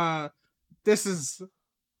 Also, this is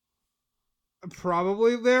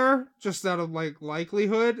probably there, just out of like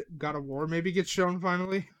likelihood. God of War maybe gets shown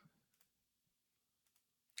finally.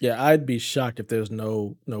 Yeah, I'd be shocked if there's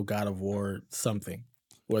no God of War something.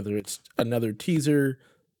 Whether it's another teaser,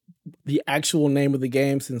 the actual name of the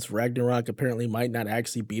game, since Ragnarok apparently might not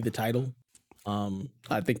actually be the title.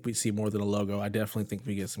 I think we see more than a logo. I definitely think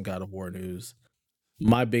we get some God of War news.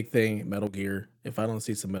 My big thing, Metal Gear. If I don't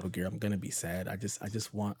see some Metal Gear, I'm gonna be sad. I just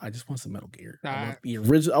want some Metal Gear. I want the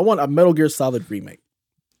original. I want a Metal Gear Solid remake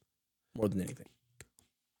more than anything.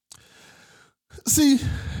 See,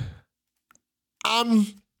 I'm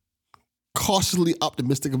cautiously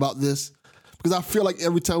optimistic about this because I feel like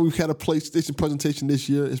every time we've had a PlayStation presentation this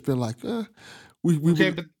year, it's been like, but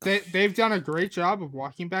they've done a great job of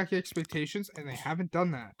walking back expectations, and they haven't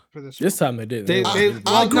done that for this. This time they did. They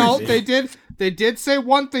did say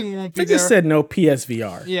one thing won't be They there. just said no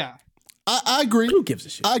PSVR. Yeah, I agree. Who gives a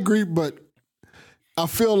shit? I agree, but I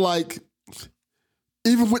feel like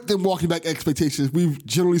even with them walking back expectations, we've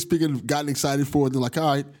generally speaking gotten excited for it. They're like,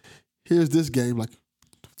 all right, here's this game. Like,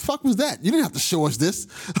 the fuck was that? You didn't have to show us this.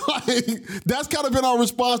 Like, that's kind of been our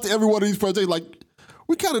response to every one of these presentations. Like,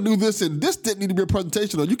 we kind of knew this, and this didn't need to be a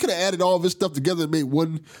presentation. Or you could have added all this stuff together and made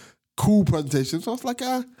one cool presentation. So I was like,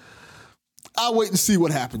 I'll wait and see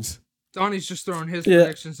what happens. Donnie's just throwing his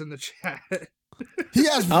predictions in the chat. He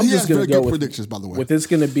has very good predictions, by the way. With this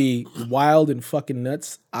going to be wild and fucking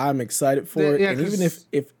nuts, I'm excited for it. Yeah, and even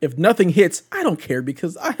if nothing hits, I don't care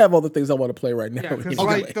because I have all the things I want to play right now. Yeah, because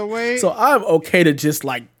anyway. like the way, so I'm okay to just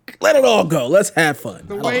like let it all go. Let's have fun.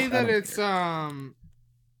 The way that it's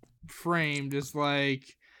framed is like,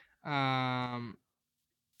 God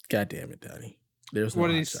damn it, Donnie. There's no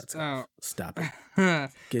what hot is shots. Stop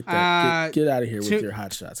it. Get out of here with your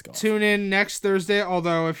hot shots golf. Tune in next Thursday.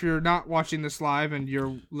 Although if you're not watching this live and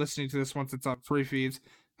you're listening to this once it's on free feeds,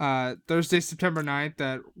 Thursday, September 9th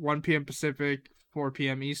at 1 p.m. Pacific, 4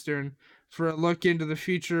 p.m. Eastern, for a look into the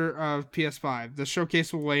future of PS5. The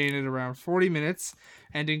showcase will weigh in at around 40 minutes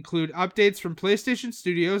and include updates from PlayStation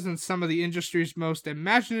Studios and some of the industry's most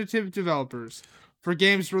imaginative developers for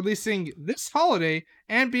games releasing this holiday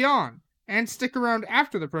and beyond. And stick around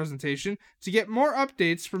after the presentation to get more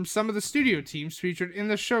updates from some of the studio teams featured in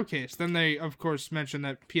the showcase. Then they, of course, mentioned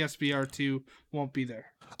that PSVR 2 won't be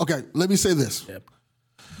there. Okay, let me say this. Yep.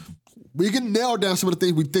 We can nail down some of the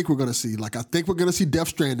things we think we're going to see. Like, I think we're going to see Death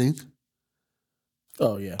Stranding.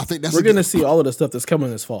 Oh, yeah. I think we're going to see all of the stuff that's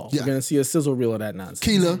coming this fall. Yeah. We're going to see a sizzle reel of that nonsense.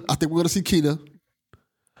 Kena. I think we're going to see Kena.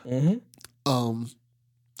 Mm-hmm.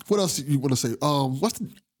 What else you want to say? What's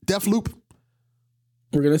the Deathloop?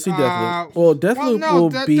 We're gonna see Deathloop. Well, Deathloop will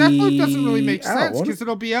be. Deathloop doesn't really make out, sense because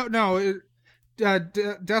it'll be out. No,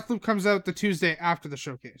 Deathloop comes out the Tuesday after the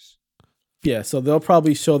showcase. Yeah, so they'll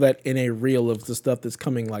probably show that in a reel of the stuff that's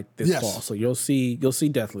coming like this Yes. fall. So you'll see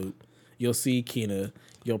Deathloop, you'll see Kena,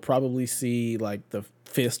 you'll probably see like the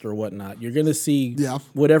Fist or whatnot. You're gonna see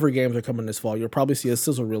whatever games are coming this fall. You'll probably see a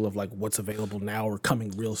sizzle reel of like what's available now or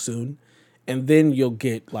coming real soon. And then you'll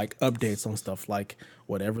get like updates on stuff like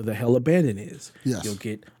whatever the hell Abandon is. Yes. You'll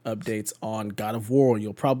get updates on God of War.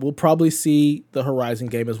 We'll probably see the Horizon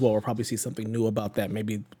game as well. We'll probably see something new about that.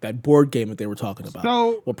 Maybe that board game that they were talking about.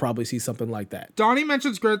 So we'll probably see something like that. Donnie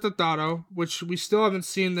mentions Grand Theft Auto, which we still haven't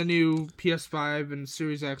seen the new PS5 and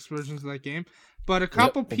Series X versions of that game. But a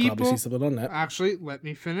couple we'll people probably see something on that. Actually, let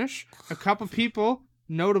me finish. A couple people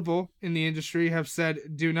notable in the industry have said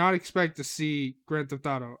do not expect to see Grand Theft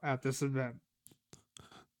Auto at this event.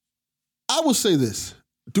 I will say this.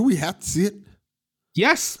 Do we have to see it?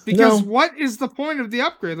 Yes, because what is the point of the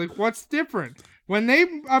upgrade? Like, what's different? When they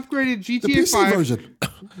upgraded GTA The PC 5 version.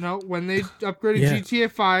 No, when they upgraded GTA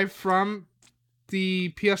 5 from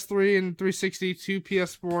the PS3 and 360 to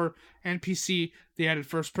PS4 and PC, they added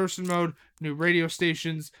first person mode, new radio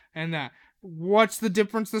stations, and that. What's the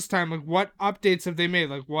difference this time? Like, what updates have they made?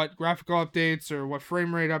 Like, what graphical updates or what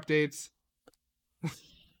frame rate updates?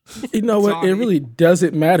 You know what? It Donnie. really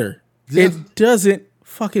doesn't matter. Yeah. It doesn't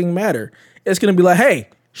fucking matter. It's gonna be like, hey,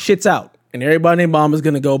 shit's out, and everybody named Mom is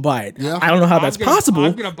gonna go buy it. Yeah. I don't know how I'm that's gonna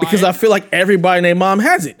possible buy because it. I feel like everybody named Mom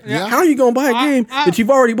has it. Yeah. How are you gonna buy a game that you've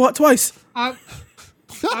already bought twice? I'm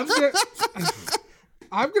gonna,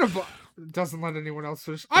 I'm gonna buy. Doesn't let anyone else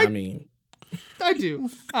finish. I mean, I do.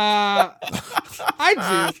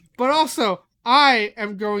 I do. But also, I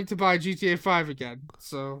am going to buy GTA 5 again.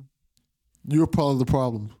 So You're part of the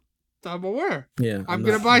problem. I'm aware. yeah. I'm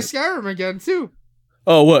going to buy Skyrim again, too.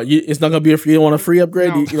 Oh, what? It's not gonna be a free. You don't want a free upgrade?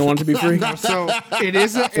 No. You don't want it to be free? No, so it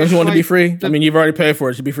is a. Don't you want it to be like free? the- I mean, you've already paid for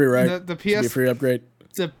it. It should be free, right? The Should be a PS free upgrade.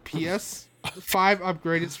 the PS5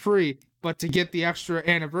 upgrade is free, but to get the extra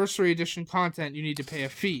anniversary edition content, you need to pay a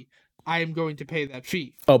fee. I am going to pay that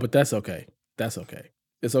fee. Oh, but that's okay. That's okay.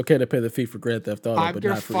 It's okay to pay the fee for Grand Theft Auto, I'm but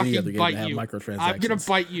gonna not for any fucking other game bite that have you. microtransactions. I'm gonna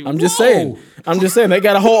bite you. I'm just Whoa. saying. I'm just saying. They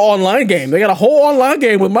got a whole online game. They got a whole online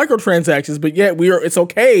game with microtransactions, but yet it's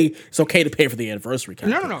okay. It's okay to pay for the anniversary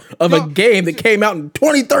content No. of a game that came out in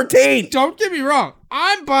 2013. Don't get me wrong.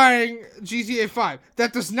 I'm buying GTA 5.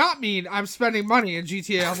 That does not mean I'm spending money in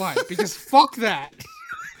GTA Online because fuck that.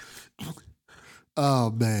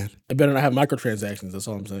 Oh man. It better not have microtransactions. That's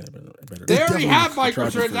all I'm saying. It better They not. already have Charging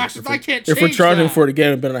for it. microtransactions. I can't change If we're charging that. for the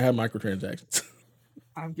game, it better not have microtransactions.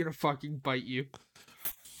 I'm gonna fucking bite you.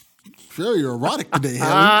 Very erotic today,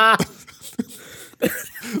 Haley.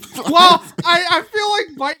 Well, I feel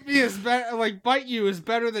like bite me is better. Like bite you is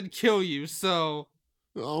better than kill you. So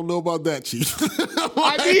I don't know about that, Chief.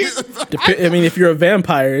 I mean, if you're a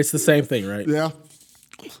vampire, it's the same thing, right? Yeah,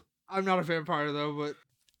 I'm not a vampire though. But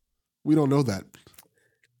we don't know that.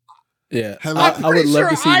 Yeah, Have I I- would pretty love sure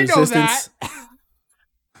to see I know resistance.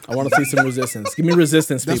 I want to see some resistance. Give me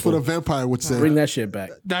resistance, That's people. what a vampire would say. Bring that shit back.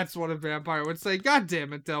 that's what a vampire would say. God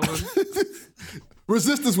damn it, Delvin.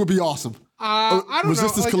 Resistance would be awesome. I don't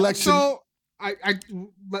Resistance know. collection. So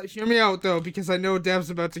hear me out though, because I know Dev's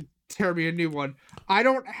about to tear me a new one. I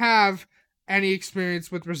don't have any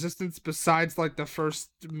experience with Resistance besides like the first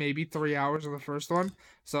maybe 3 hours of the first one.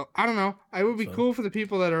 So I don't know. It would be cool for the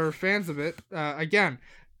people that are fans of it. Again,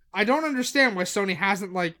 I don't understand why Sony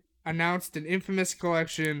hasn't like announced an Infamous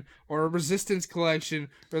collection or a Resistance collection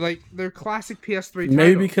or like their classic PS3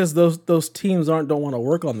 Maybe titles. because those teams don't want to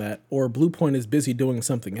work on that, or Bluepoint is busy doing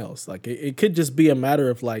something else. Like it could just be a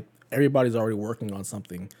matter of like everybody's already working on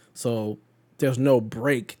something, so there's no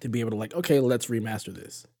break to be able to like, okay, let's remaster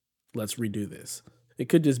this, let's redo this. It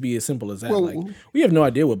could just be as simple as that. Well, like we have no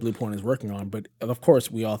idea what Bluepoint is working on, but of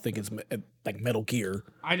course we all think it's like Metal Gear.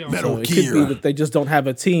 I don't Metal know. It could be Gear. that they just don't have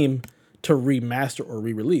a team to remaster or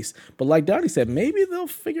re-release. But like Donnie said, maybe they'll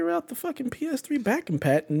figure out the fucking PS3 back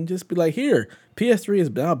compat and just be like, here, PS3 is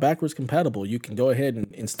now backwards compatible. You can go ahead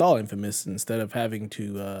and install Infamous instead of having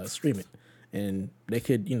to stream it. And they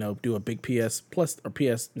could, do a big PS Plus or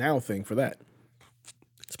PS Now thing for that.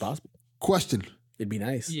 It's possible. Question: It'd be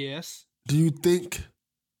nice. Yes. Do you think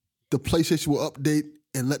the PlayStation will update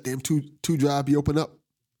and let the M2 drive be open up?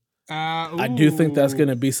 I do think that's going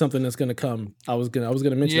to be something that's going to come. I was gonna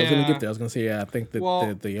mention. I was gonna Yeah. get there. I was gonna say, yeah, I think that Well-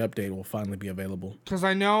 the update will finally be available. Because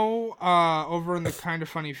I know over in the Kind of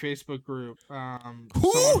Funny Facebook group,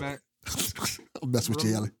 Who? someone met- I'll mess with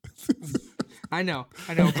you, Ellie. I know,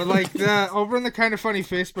 but like over in the Kind of Funny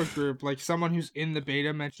Facebook group, like someone who's in the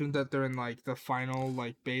beta mentioned that they're in like the final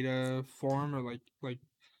like beta form or like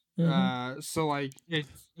so like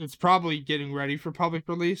it's probably getting ready for public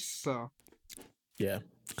release. So Yeah.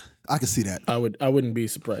 I can see that. I wouldn't be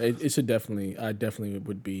surprised. It should definitely. I definitely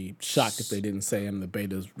would be shocked if they didn't say the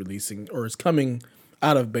beta's releasing or is coming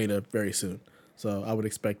out of beta very soon. So I would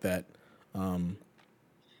expect that.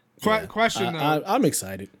 question though, I'm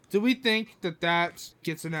excited. do we think that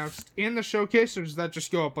gets announced in the showcase, or does that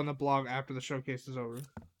just go up on the blog after the showcase is over?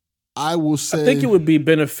 I will say. I think it would be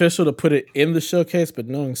beneficial to put it in the showcase, but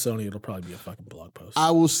knowing Sony, it'll probably be a fucking blog post.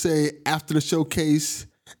 I will say after the showcase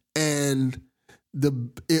and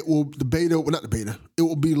it will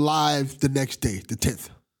be live the next day, the 10th.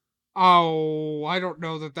 Oh, I don't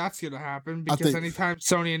know that that's gonna happen because think- anytime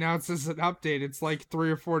Sony announces an update, it's like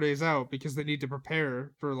 3 or 4 days out because they need to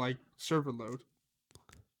prepare for like server load.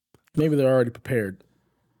 Maybe they're already prepared.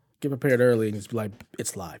 Get prepared early and just be like,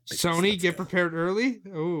 it's live. bitches. Sony, Let's get go. prepared early.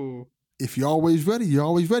 Oh, If you're always ready, you're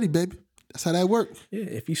always ready, baby. That's how that works. Yeah,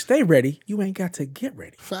 if you stay ready, you ain't got to get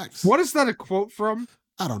ready. Facts. what is that a quote from?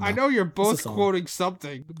 I don't know. I know you're both song. quoting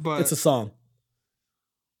something, but It's a song.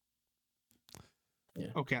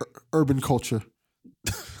 okay. Urban culture.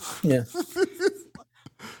 Yeah.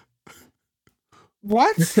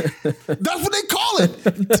 What? That's what they call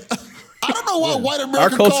it. I don't know why white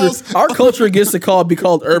America Our calls. culture gets to be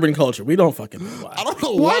called urban culture. We don't fucking know why. I don't know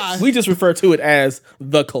know What? why. We just refer to it as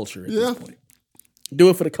the culture at Yeah. this point. Do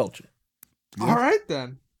it for the culture. All right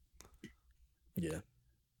then. Yeah.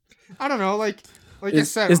 I don't know. Like I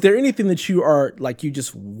said, Is there anything that you are like you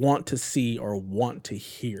just want to see or want to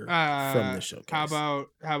hear from the showcase? How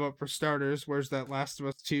about for starters? Where's that Last of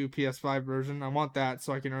Us 2 PS5 version? I want that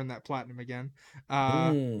so I can earn that platinum again.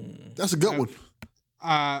 That's a good one.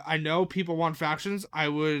 I know people want factions. I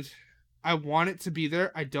want it to be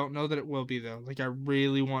there. I don't know that it will be though. Like I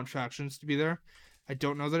really want factions to be there. I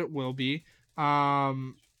don't know that it will be.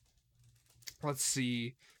 Let's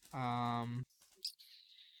see.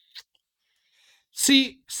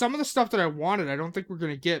 See, some of the stuff that I wanted, I don't think we're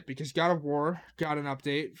going to get because God of War got an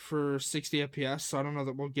update for 60 FPS, so I don't know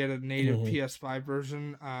that we'll get a native PS5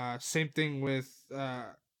 version. Same thing with probably.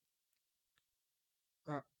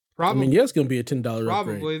 I mean, yeah, it's going to be a $10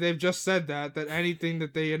 Probably. upgrade. They've just said that anything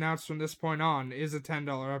that they announce from this point on is a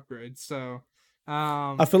 $10 upgrade. So,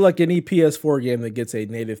 I feel like any PS4 game that gets a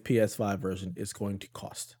native PS5 version is going to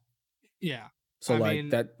cost. yeah. So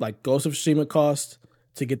like Ghost of Tsushima cost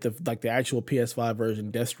to get the actual PS5 version.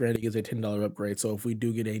 Death Stranding is a $10 upgrade. So if we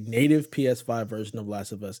do get a native PS5 version of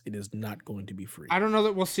Last of Us, it is not going to be free. I don't know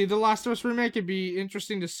that we'll see the Last of Us remake. It'd be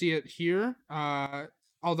interesting to see it here.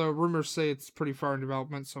 Although rumors say it's pretty far in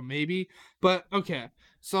development, so maybe. But okay.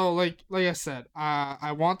 So like I said,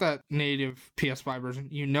 I want that native PS5 version.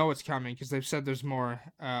 You know it's coming because they've said there's more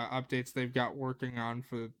updates they've got working on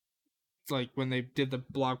for like when they did the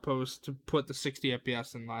blog post to put the 60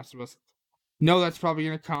 FPS in Last of Us. No, that's probably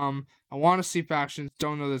gonna come. I want to see factions.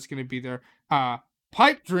 Don't know that's gonna be there.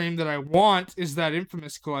 Pipe dream that I want is that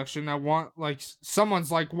Infamous collection. I want like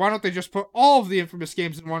someone's like, why don't they just put all of the Infamous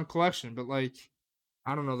games in one collection? But like,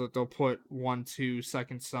 I don't know that they'll put 1, 2,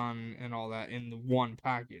 Second Son, and all that in the one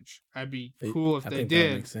package. That'd be cool if I they think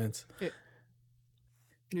did. That makes sense.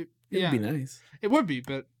 It'd be nice. It would be,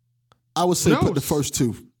 but I would say put the first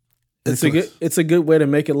two. It's a good way to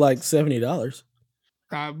make it like $70.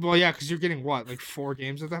 Well, yeah, because you're getting what, like 4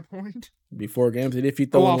 games at that point? Before games, and if you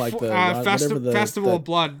throw in like the Festival of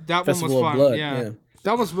Blood, that one was fun. Yeah,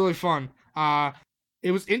 that was really fun. It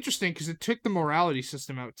was interesting because it took the morality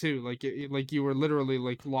system out too. Like you were literally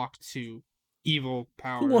like locked to evil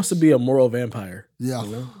powers. Who wants to be a moral vampire? Yeah,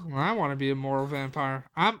 you know? Well, I want to be a moral vampire.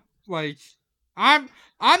 I'm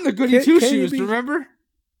the goody two shoes. Remember?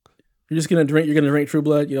 You're just gonna drink. You're gonna drink True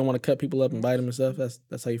Blood. You don't want to cut people up and bite them and stuff.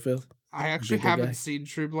 That's how you feel. I actually haven't seen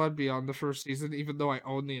True Blood beyond the first season, even though I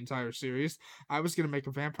own the entire series. I was gonna make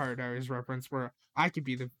a Vampire Diaries reference where I could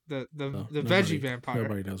be the veggie vampire.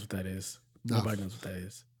 Nobody knows what that is. No. Nobody knows what that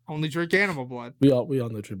is. Only drink animal blood. We all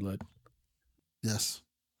know True Blood. Yes.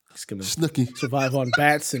 Just gonna Snooky survive on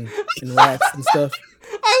bats and rats and stuff.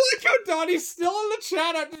 I like how Donnie's still in the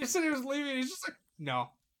chat after he said he was leaving. He's just like, no,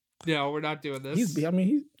 we're not doing this.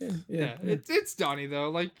 It's Donnie though.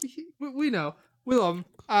 Like we know, we love him.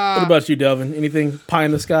 What about you, Delvin? Anything pie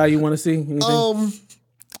in the sky you want to see? Anything?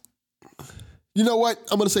 You know what?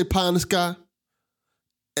 I'm gonna say pie in the sky,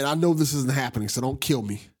 and I know this isn't happening, so don't kill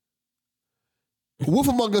me. Wolf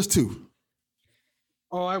Among Us 2.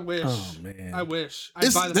 Oh, I wish. Oh man, I wish.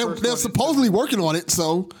 They're supposedly working on it,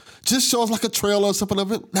 so just show us like a trailer or something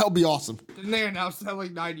of it. That would be awesome. Didn't they announce that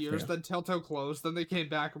like 9 years? Then Telltale closed. Then they came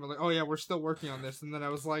back and were like, "Oh yeah, we're still working on this." And then I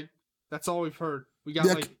was like, "That's all we've heard. We got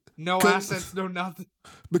like no assets, no nothing."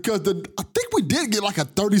 Because I think we did get like a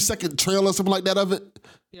 30-second trailer or something like that of it.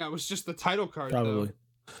 Yeah, it was just the title card. Probably.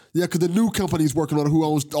 Though. Yeah, because the new company's working on it, who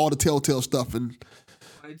owns all the Telltale stuff, and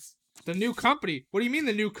it's the new company. What do you mean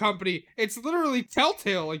the new company? It's literally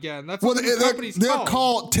Telltale again. That's what the new company's called. They're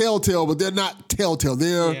called Telltale, but they're not Telltale.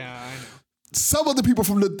 They're I know. Some of the people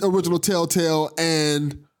from the original Telltale,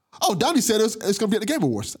 and Donnie said it's going to be at the Game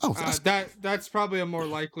Awards. That's probably a more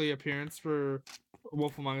likely appearance for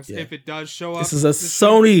Wolf Among Us if it does show up. This is a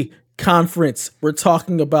Sony conference. We're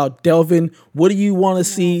talking about Delvin. What do you want to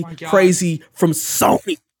see crazy from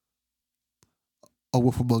Sony? A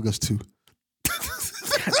Wolf Among Us 2.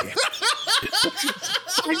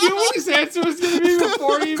 I knew what his answer was going to be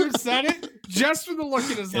before he even said it. Just from the look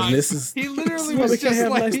in his eyes, he literally was just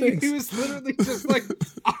like, he was literally just like,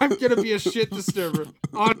 I'm going to be a shit disturber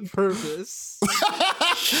on purpose.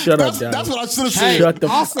 Shut up, Donnie. That's what I should have said.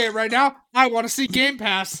 I'll say it right now. I want to see Game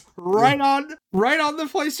Pass right on the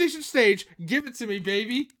PlayStation stage. Give it to me,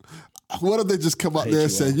 baby. What if they just come out there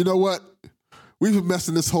and say, you know what? We've been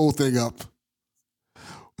messing this whole thing up.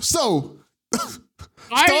 So,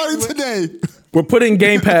 starting today, We're putting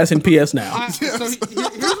Game Pass in PS Now.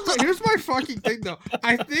 Here's my fucking thing, though.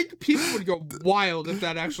 I think people would go wild if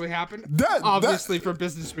that actually happened. Obviously, for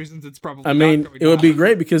business reasons, it's probably. I mean, it would be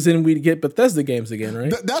great because then we'd get Bethesda games again,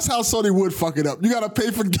 right? That's how Sony would fuck it up. You gotta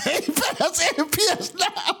pay for Game Pass and PS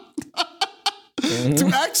Now. To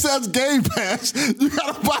access Game Pass, you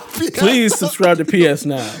gotta buy PS. Please subscribe to PS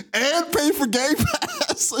Now and pay for Game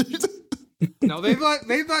Pass. No, they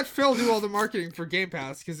let Phil do all the marketing for Game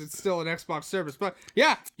Pass because it's still an Xbox service. But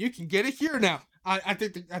yeah, you can get it here now. I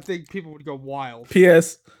think people would go wild.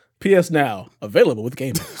 PS Now available with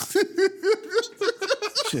Game Pass.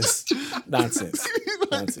 Just nonsense.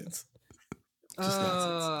 Nonsense. Just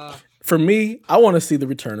nonsense. For me, I want to see the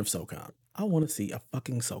return of SOCOM. I want to see a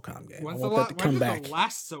fucking SOCOM game. I want that to come back. When did the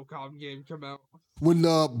last SOCOM game come out? When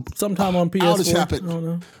sometime on PS4. Outage happened. I don't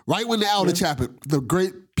know. Right when the outage happened. The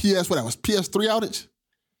great PS3 outage?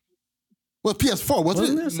 Well, PS4,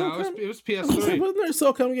 wasn't it? No, it was PS3. Wasn't there a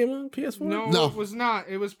SOCOM game on PS4? No, it was not.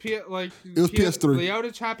 It was PS3. The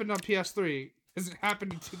outage happened on PS3 because it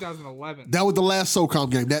happened in 2011. That was the last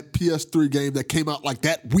SOCOM game, that PS3 game that came out like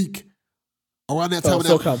that week. Around that time.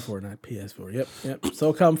 SOCOM 4, not PS4. Yep.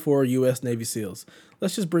 SOCOM 4, U.S. Navy SEALs.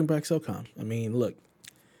 Let's just bring back SOCOM. I mean, look,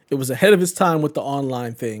 it was ahead of its time with the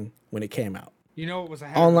online thing when it came out. You know, it was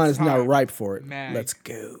ahead online of its time. Is now ripe for it. Mag. Let's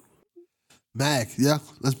go. Mag, yeah.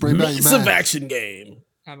 Let's bring back Massive action game.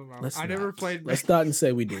 I don't know. I never played Mag. Let's not and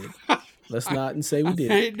say we did. Let's not and say we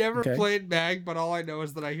did. I never played Mag, but all I know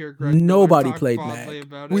is that I hear Greg Nobody played Mag.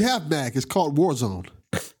 About we have Mag. It's called Warzone.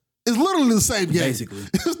 It's literally the same game. Basically.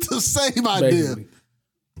 It's the same idea. Basically.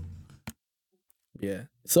 Yeah.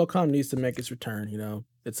 SOCOM needs to make its return, you know.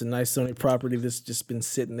 It's a nice Sony property that's just been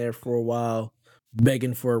sitting there for a while,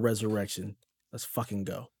 begging for a resurrection. Let's fucking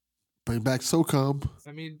go. Bring back SOCOM.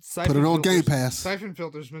 I mean, put it on Game Pass. Siphon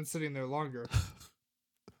Filter's been sitting there longer.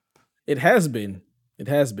 It has been,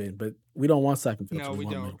 but we don't want Siphon Filter. No, we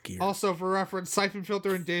don't. Also, for reference, Siphon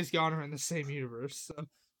Filter and Days Gone are in the same universe. So.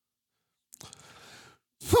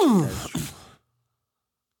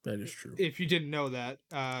 That is true. If you didn't know that,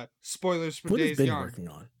 spoilers for what Days Gone. Working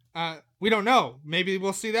on? We don't know. Maybe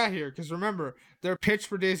we'll see that here because remember, their pitch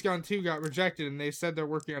for Days Gone 2 got rejected, and they said they're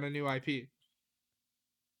working on a new IP.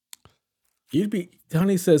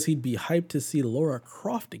 Tony says he'd be hyped to see Lara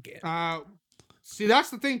Croft again. See, that's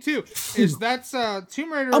the thing too. Is that's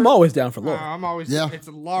Tomb Raider? I'm always down for Lara. I'm always. Yeah. It's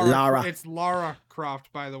Lara. It's Lara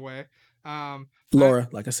Croft, by the way. Lara,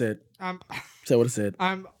 like I said. Say what I said.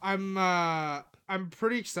 I'm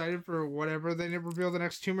pretty excited for whatever they reveal the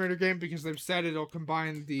next Tomb Raider game because they've said it'll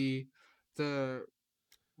combine the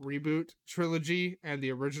reboot trilogy and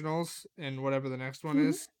the originals and whatever the next one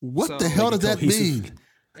is. What the hell does that mean?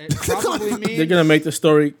 It probably means they're gonna make the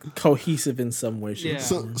story cohesive in some way. Yeah.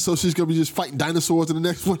 So she's gonna be just fighting dinosaurs in the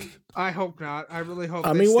next one. I hope not. I really hope.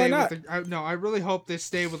 I mean, why not? I really hope they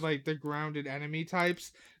stay with like the grounded enemy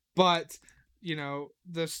types, but you know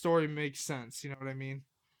the story makes sense. You know what I mean?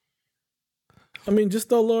 I mean, just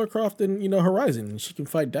throw Lara Croft in Horizon, and she can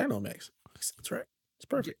fight Dynamax. That's right. It's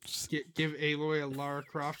perfect. Give Aloy a Lara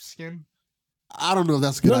Croft skin. I don't know if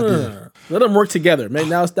that's a good idea. No. Let them work together. Man,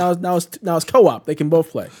 now it's co-op. They can both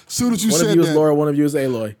play. Soon as you one said of you that, is Laura, one of you is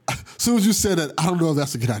Aloy. Soon as you said that, I don't know if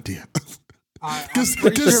that's a good idea.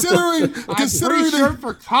 Considering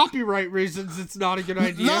for copyright reasons, it's not a good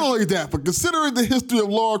idea. Not only that, but considering the history of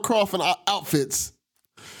Lara Croft and outfits,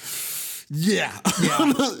 yeah.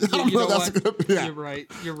 You're right.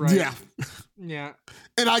 Yeah.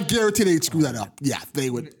 And I guarantee they'd screw that up. Yeah, they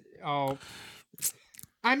would. Oh.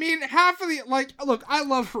 I mean, half of the, look, I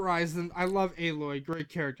love Horizon. I love Aloy. Great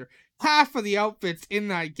character. Half of the outfits in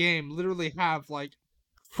that game literally have,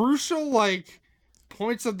 crucial,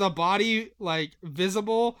 points of the body,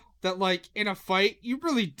 visible that, in a fight, you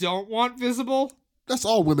really don't want visible. That's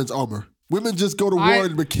all women's armor. Women just go to war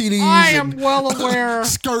in bikinis. I am well aware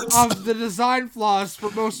skirts. Of the design flaws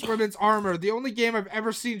for most women's armor. The only game I've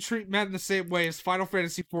ever seen treat men the same way is Final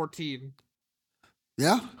Fantasy XIV.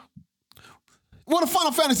 Yeah? Well, the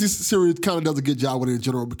Final Fantasy series kind of does a good job with it in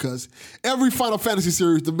general because every Final Fantasy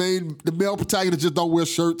series, the male protagonists just don't wear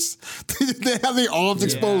shirts. They have their arms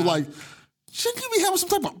exposed. Shouldn't you be having some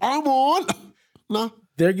type of armor on? No.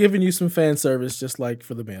 They're giving you some fan service just like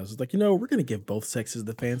for the males. It's we're going to give both sexes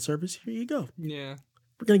the fan service. Here you go. Yeah.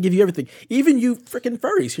 We're going to give you everything. Even you freaking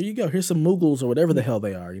furries. Here you go. Here's some Moogles or whatever the hell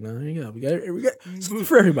they are. Here you go. We got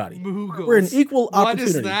for everybody. Moogles. We're an equal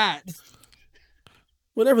opportunity. What is that?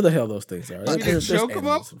 Whatever the hell those things are. There's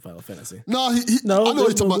animals in Final Fantasy. No, I know what you're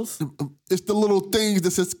talking about. It's the little things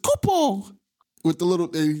that says "Couple" with the little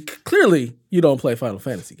thing. Clearly, you don't play Final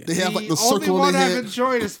Fantasy games. They have the circle on their head. The only one I've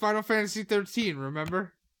enjoyed is Final Fantasy 13.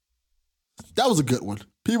 Remember? That was a good one.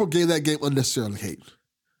 People gave that game unnecessarily hate.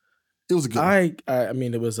 It was a good one. I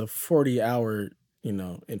mean, it was a 40-hour,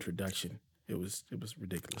 introduction. It was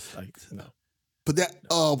ridiculous. But that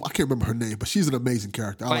I can't remember her name, but she's an amazing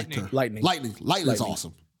character. I liked her. Lightning. Lightning's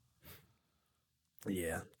awesome.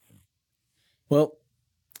 Yeah. Well,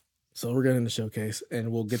 so we're getting the showcase,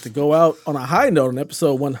 and we'll get to go out on a high note on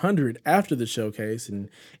episode 100 after the showcase, and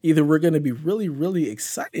either we're going to be really, really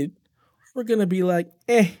excited, or we're going to be like,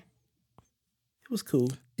 it was cool.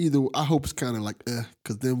 Either I hope it's kind of like,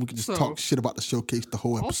 because then we can just talk shit about the showcase the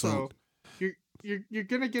whole episode. Also, you're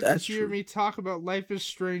gonna get to hear me talk about Life is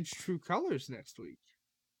Strange: True Colors next week.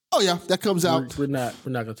 Oh yeah, that comes out. We're not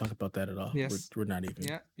gonna talk about that at all. Yes. We're not even.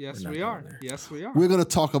 Yeah. Yes, we are. Yes, we are. We're gonna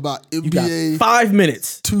talk about You got NBA 5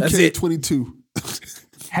 minutes. 2K22.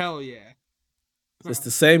 Hell yeah. It's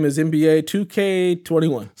the same as NBA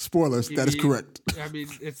 2K21. Spoilers. That is correct. I mean,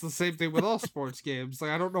 it's the same thing with all sports games.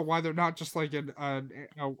 Like, I don't know why they're not just like a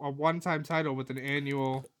one-time title with an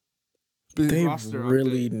annual. They roster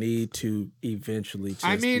really update. need to eventually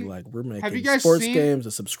just be like, we're making you guys sports seen- games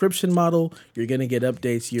a subscription model. You're gonna get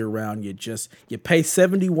updates year round. You pay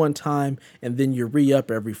 71 time and then you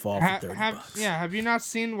re-up every fall for $30. Yeah, have you not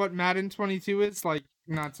seen what Madden 22 is? Like,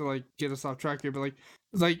 not to like get us off track here, but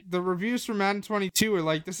like the reviews for Madden 22 are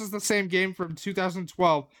like, this is the same game from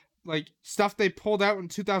 2012. Like, stuff they pulled out in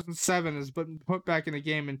 2007 has been put back in the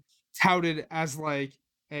game and touted as like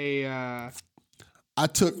a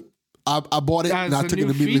I bought it and I took it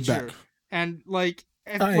immediately back. And like,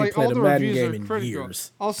 it's I ain't like all played a the Madden reviews game are in critical.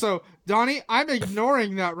 years. Also, Donnie, I'm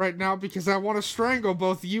ignoring that right now because I want to strangle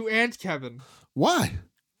both you and Kevin. Why?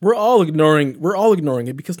 We're all ignoring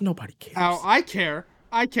it because nobody cares. Oh, I care.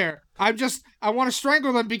 I want to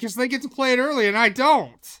strangle them because they get to play it early and I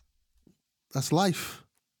don't. That's life.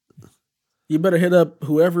 You better hit up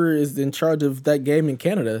whoever is in charge of that game in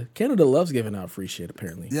Canada. Canada loves giving out free shit,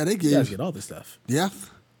 apparently. Yeah, they You guys give. get all this stuff. Yeah.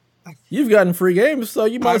 You've gotten free games, so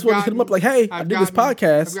you might as well just hit them up like, hey, I did this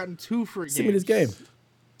podcast. I've gotten 2 free games. Send me this game.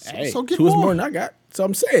 Hey, so get 2 is more. more than I got. So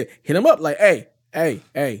I'm saying, hit them up like, hey, I'm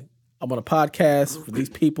on a podcast for these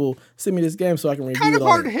people. Send me this game so I can review Kind it of on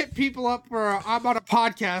hard to it. hit people up for I'm on a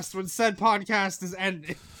podcast when said podcast is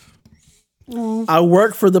ending. I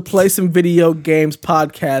work for the Play Some Video Games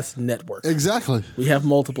Podcast Network. Exactly. We have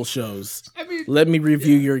multiple shows. I mean, Let me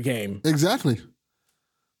review your game. Exactly.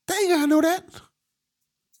 They ain't gotta know that.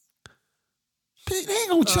 They ain't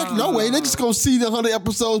gonna check no way. They just gonna see the 100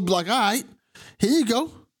 episodes, be like, all right, here you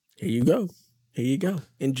go. Here you go. Here you go.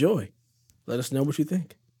 Enjoy. Let us know what you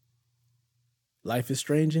think. Life is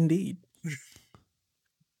strange indeed.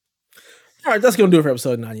 All right, that's going to do it for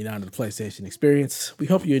episode 99 of the PlayStation Experience. We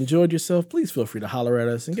hope you enjoyed yourself. Please feel free to holler at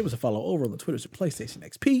us and give us a follow over on the Twitters at PlayStation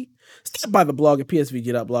XP. Stop by the blog at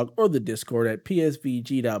psvg.blog or the Discord at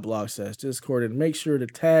psvg.blog/Discord and make sure to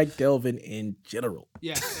tag Delvin in general.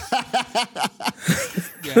 yes.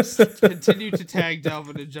 Yes. Continue to tag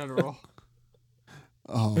Delvin in general.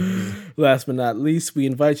 Oh, man. Last but not least, we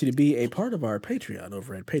invite you to be a part of our Patreon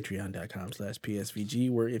over at patreon.com/PSVG,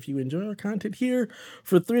 where if you enjoy our content here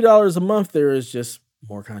for $3 a month, there is just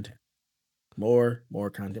more content. More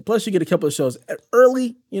content. Plus, you get a couple of shows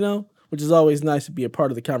early, which is always nice to be a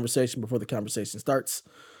part of the conversation before the conversation starts.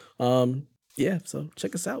 So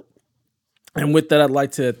check us out. And with that, I'd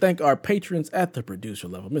like to thank our patrons at the producer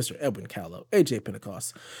level, Mr. Edwin Callow, AJ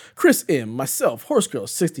Pentecost, Chris M., myself,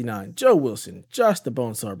 HorseGirl69, Joe Wilson, Josh the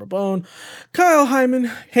Bonesaw Barbone, Kyle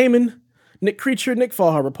Heyman, Nick Creature, Nick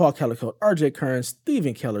Fallharbor, Paul Calicote, RJ Kearns,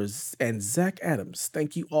 Stephen Kellers, and Zach Adams.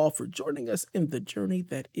 Thank you all for joining us in the journey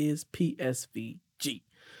that is PSVG.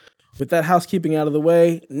 With that housekeeping out of the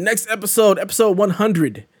way, next episode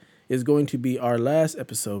 100, is going to be our last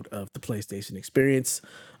episode of the PlayStation Experience.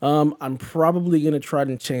 I'm probably going to try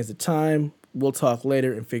to change the time. We'll talk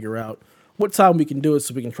later and figure out what time we can do it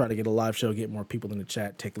so we can try to get a live show, get more people in the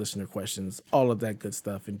chat, take listener questions, all of that good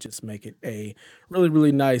stuff, and just make it a really,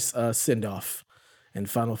 really nice send-off and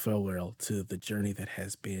final farewell to the journey that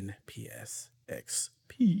has been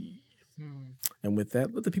PSXP. And with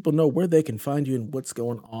that, let the people know where they can find you and what's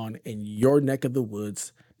going on in your neck of the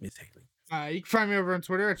woods, Miss Haley. You can find me over on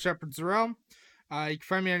Twitter at Shepard Zarel. You can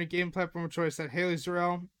find me on a game platform of choice at Haley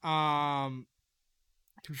Zarel. You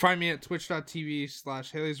can find me at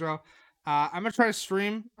twitch.tv/Haley Zarel. I'm going to try to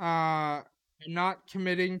stream. I'm not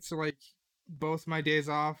committing to like both my days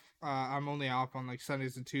off. I'm only off on like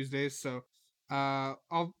Sundays and Tuesdays. So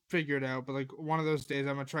I'll figure it out. But like one of those days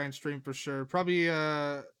I'm going to try and stream for sure. Probably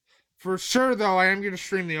for sure though, I am going to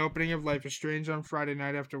stream the opening of Life is Strange on Friday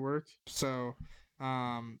night after work. So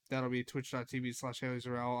that'll be twitch.tv/Haley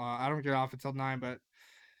Zarel. I don't get off until 9, but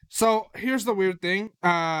So here's the weird thing.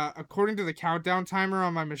 According to the countdown timer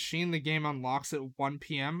on my machine, the game unlocks at 1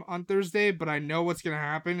 p.m. on Thursday, but I know what's going to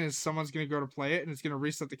happen is someone's going to go to play it and it's going to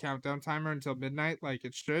reset the countdown timer until midnight like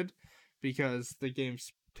it should, because the game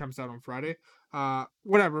comes out on Friday.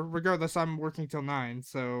 Whatever, regardless, I'm working till 9,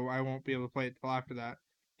 so I won't be able to play it till after that.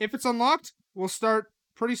 If it's unlocked, we'll start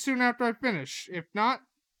pretty soon after I finish. If not,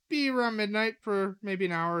 be around midnight for maybe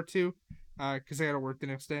an hour or two, because I got to work the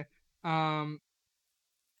next day.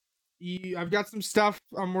 I've got some stuff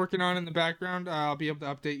I'm working on in the background. I'll be able to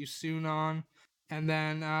update you soon on. And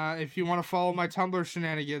then if you want to follow my Tumblr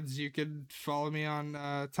shenanigans, you can follow me on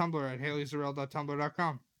Tumblr at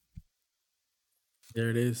haleyzarel.tumblr.com. There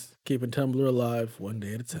it is. Keeping Tumblr alive one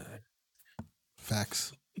day at a time.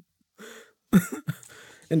 Facts.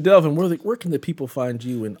 And Delvin, where can the people find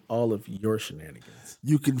you in all of your shenanigans?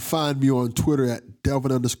 You can find me on Twitter at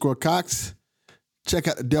Delvin_Cox. Check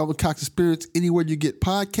out the Delvin Cox Experience anywhere you get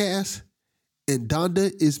podcasts. And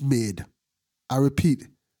Donda is mid. I repeat,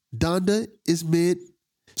 Donda is mid.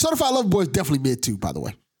 Certified Lover Boy is definitely mid too, by the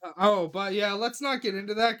way. But yeah, let's not get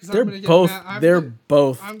into that because They're I'm gonna get both. mad. They're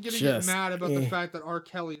both. I'm gonna just, get mad about the fact that R.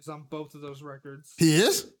 Kelly is on both of those records. He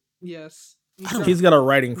is? Yes. He's got a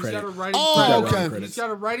writing He's credit. got a writing Oh, credit. okay. He's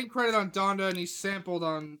got a writing credit on Donda, and he's sampled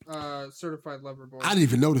on Certified Lover Boy. I didn't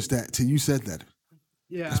even notice that till you said that.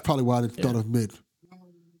 Yeah. That's probably why they thought of mid.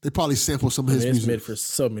 They probably sampled some of his It's music. mid for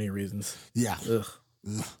so many reasons. Yeah. Ugh.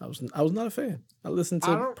 I was not a fan. I listened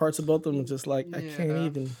to parts of both of them and just like I can't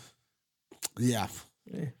even. Yeah.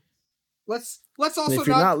 Let's And also if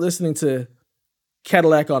you're not listening to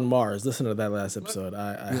Cadillac on Mars, listen to that last episode.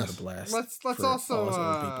 I had a blast. Let's for also all sorts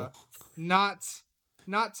of people.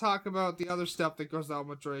 not talk about the other stuff that goes on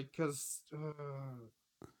with Drake because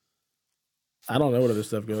I don't know what other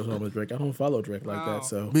stuff goes on with Drake. I don't follow Drake like Oh. that,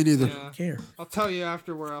 so Me neither. I don't care. I'll tell you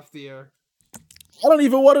after we're off the air. I don't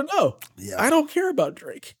even want to know. Yeah. I don't care about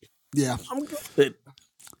Drake. Yeah. I'm good.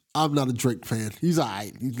 I'm not a Drake fan. He's all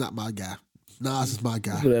right. He's not my guy. Nas is my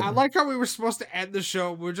guy. Whatever. I like how we were supposed to end the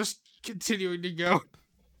show. We're just continuing to go.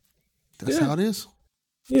 That's how it is.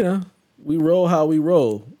 You know, we roll how we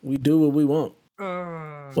roll. We do what we want.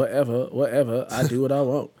 Uh, Whatever. I do what I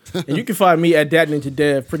want. And you can find me at Dat Ninja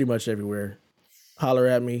Dev pretty much everywhere. Holler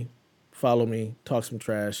at me, follow me, talk some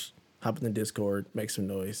trash, hop in the Discord, make some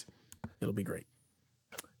noise. It'll be great.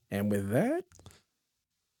 And with that,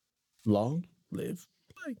 long live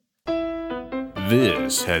play.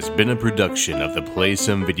 This has been a production of the Play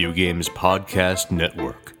Some Video Games Podcast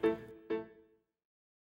Network.